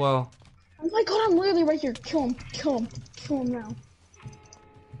thing as well. Oh my god, I'm literally right here. Kill him. Kill him. Kill him now.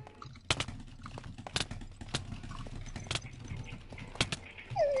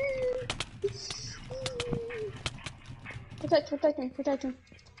 Protect me. Protect me.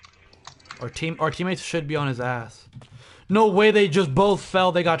 Our teammates should be on his ass. No way, they just both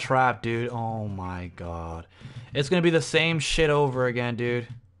fell. They got trapped, dude. Oh my god. It's gonna be the same shit over again, dude.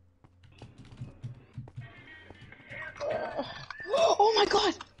 Oh my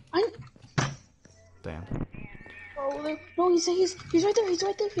god! Damn. Oh, no, he's right there. He's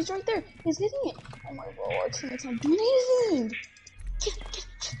right there. He's right there. He's getting it. Oh my god, our teammate's not doing anything. Get.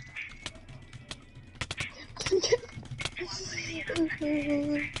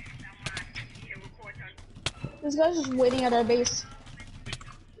 This guy's just waiting at our base.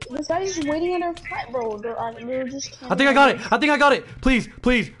 This guy's just waiting at our flat, bro. They're just. I think I got it. I think I got it. Please,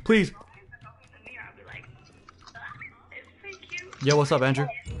 please, please. Yo, what's up, Andrew?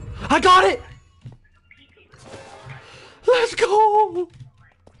 I got it. Let's go.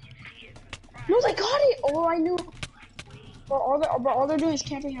 No, they got it. Oh, I knew. But all they're doing is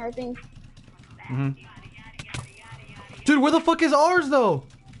camping her thing. Dude, where the fuck is ours though?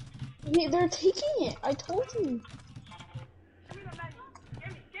 They're taking it. I told you.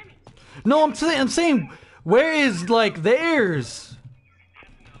 No, I'm saying, where is like theirs?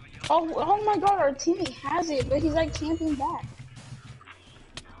 Oh my god, our teammate has it, but he's like camping back.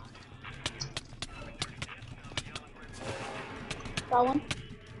 That one.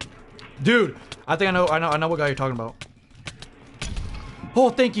 Dude, I think I know what guy you're talking about. Oh,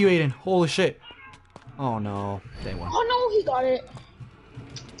 thank you, Aiden. Holy shit. Oh no, they won. Oh no, he got it.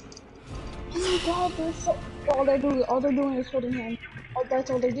 Oh my god, they're so. All they're doing is holding him. Oh,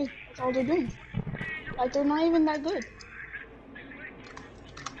 that's all they do. That's all they're doing. Like they're not even that good.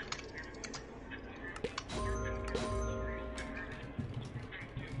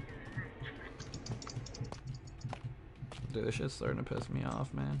 Dude, this shit's starting to piss me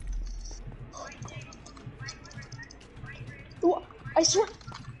off, man. Ooh, I swear.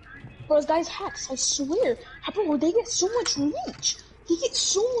 Those guys hacks, I swear. Bro, they get so much reach. They get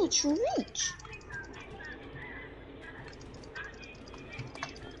so much reach.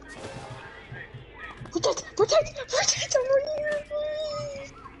 Protect over here,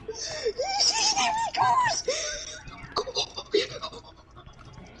 please.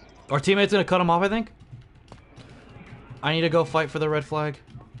 Our teammate's gonna cut him off, I think. I need to go fight for the red flag.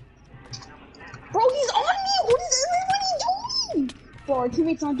 Bro, he's on me! What is everybody doing? Bro, our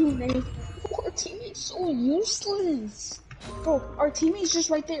teammate's not doing anything. Bro, our teammate's so useless. Bro, our teammate's just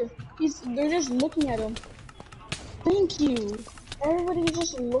right there. They're just looking at him. Thank you. Everybody's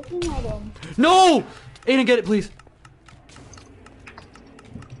just looking at him. No! Aiden, get it, please.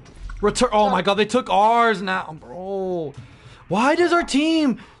 Return. Oh my god, they took ours now, bro. Why does our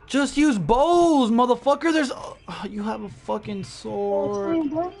team just use bows, motherfucker? There's. You have a fucking sword.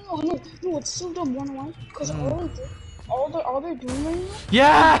 No, it's so dumb. Wanna why? Because all they're doing right now.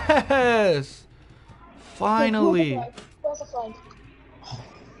 Yes. Finally. Where's the flag?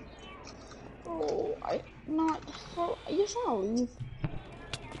 Oh, I just wanna leave.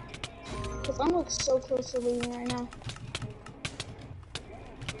 Cause I'm like so close to leaving right now.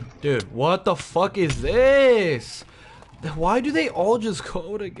 Dude, what the fuck is this? Why do they all just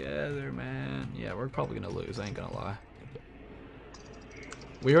go together, man? Yeah, we're probably gonna lose, I ain't gonna lie.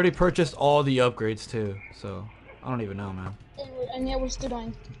 We already purchased all the upgrades too, so I don't even know, man. And yeah, we're still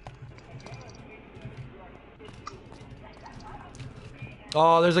dying.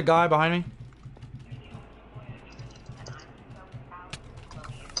 Oh, there's a guy behind me.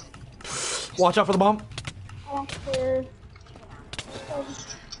 Watch out for the bomb. I don't care. Oh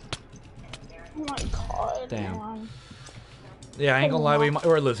my god. Damn. Man. Yeah, I ain't gonna lie,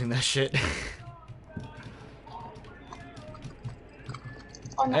 we're losing that shit.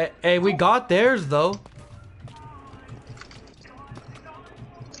 Oh, no. Hey, we got theirs though.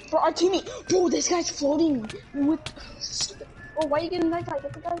 Bro, our teammate. Bro, this guy's floating with. Bro, why are you getting that guy?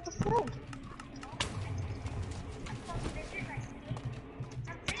 Get the guy with the flag.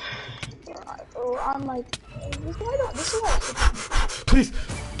 Bro, I'm like, this is like. Please.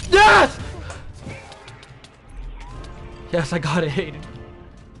 Yes! Yes, I got it, Aiden.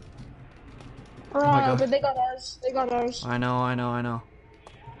 Oh my God. but they got ours. They got ours. I know.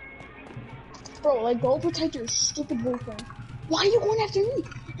 Bro, like, go protect your stupid boyfriend. Why are you going after me?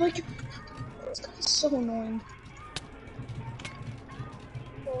 Like, this guy's so annoying.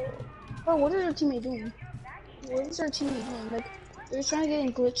 Bro, what is our teammate doing? What is our teammate doing? Like, they're just trying to get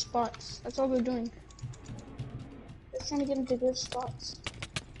in glitch spots. That's all they're doing. They're trying to get into glitch spots.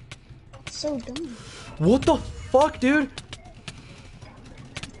 That's so dumb. What the fuck, dude?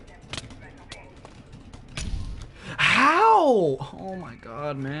 How? Oh my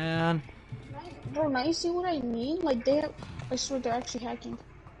god, man. Bro, now you see what I mean? Like, I swear they're actually hacking.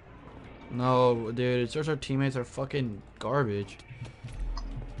 No, dude, it's just our teammates are fucking garbage.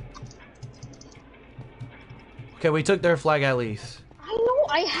 Okay, we took their flag at least. I know,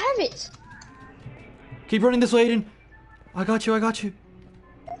 I have it! Keep running this way, Aiden. I got you, I got you.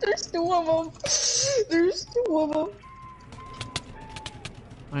 There's 2 of them. There's 2 of them.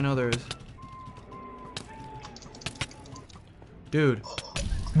 I know there is. Dude.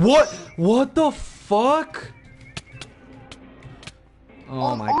 What? What the fuck?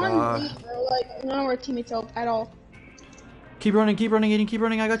 Oh my god. Me, bro, like, none of our teammates help at all. Keep running, Aiden, keep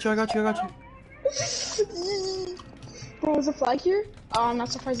running. I got you, I got you, I got you. Bro, is the flag here? Oh, I'm not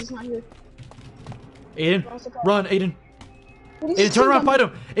surprised it's not here. Aiden, run, Aiden. What is Aiden, turn around, fight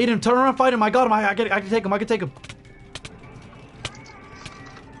him. Aiden, turn around, fight him. I got him. I can take him. I can take him.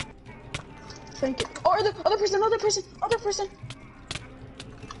 Thank you. Oh, other person.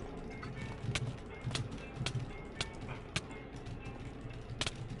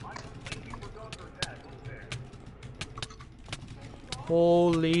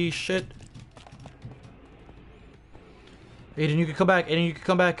 Holy shit. Aiden, you can come back. Aiden, you can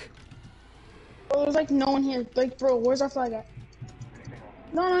come back. Bro, there's like no one here. Like, bro, where's our flag at?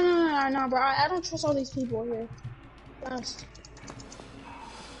 No, bro. I don't trust all these people here. Honest.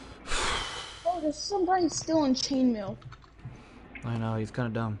 Bro, there's somebody still in chainmail. I know, he's kind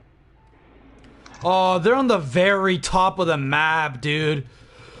of dumb. Oh, they're on the very top of the map, dude.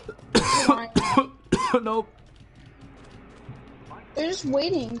 Nope. They're just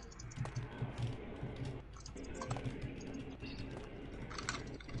waiting.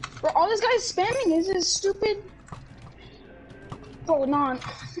 Bro, all this guy's spamming is this stupid. Bro, oh my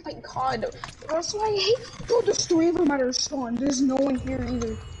god. That's why I hate. Bro, there's 3 of them at our spawn. There's no one here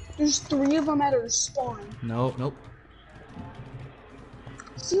either. There's 3 of them at our spawn. Nope.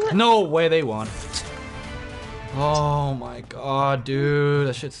 See what? No way they won. Oh my god, dude.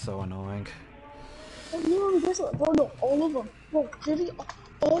 That shit's so annoying. No, bro, no, all of them. Bro, really,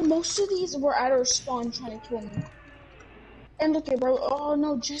 most of these were at our spawn trying to kill me. And look at bro, oh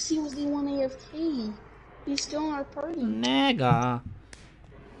no, Jesse was the one AFK. He's still in our party. Nigga.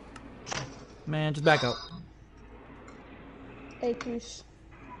 Man, just back up. Hey, Goose.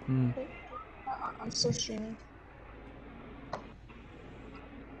 Hmm. I'm still streaming.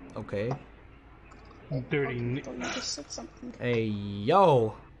 Okay. Dirty You just said something. Hey,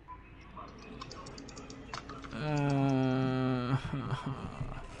 yo.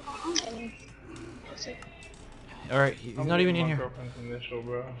 Alright, he's not even in here.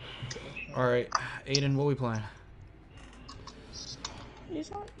 Alright, Aiden, what we playing?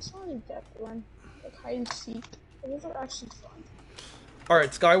 It's not a death run. Like hide and seek. Those are actually fun.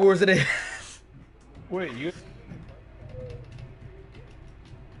 Alright, Sky Wars it is. Wait, you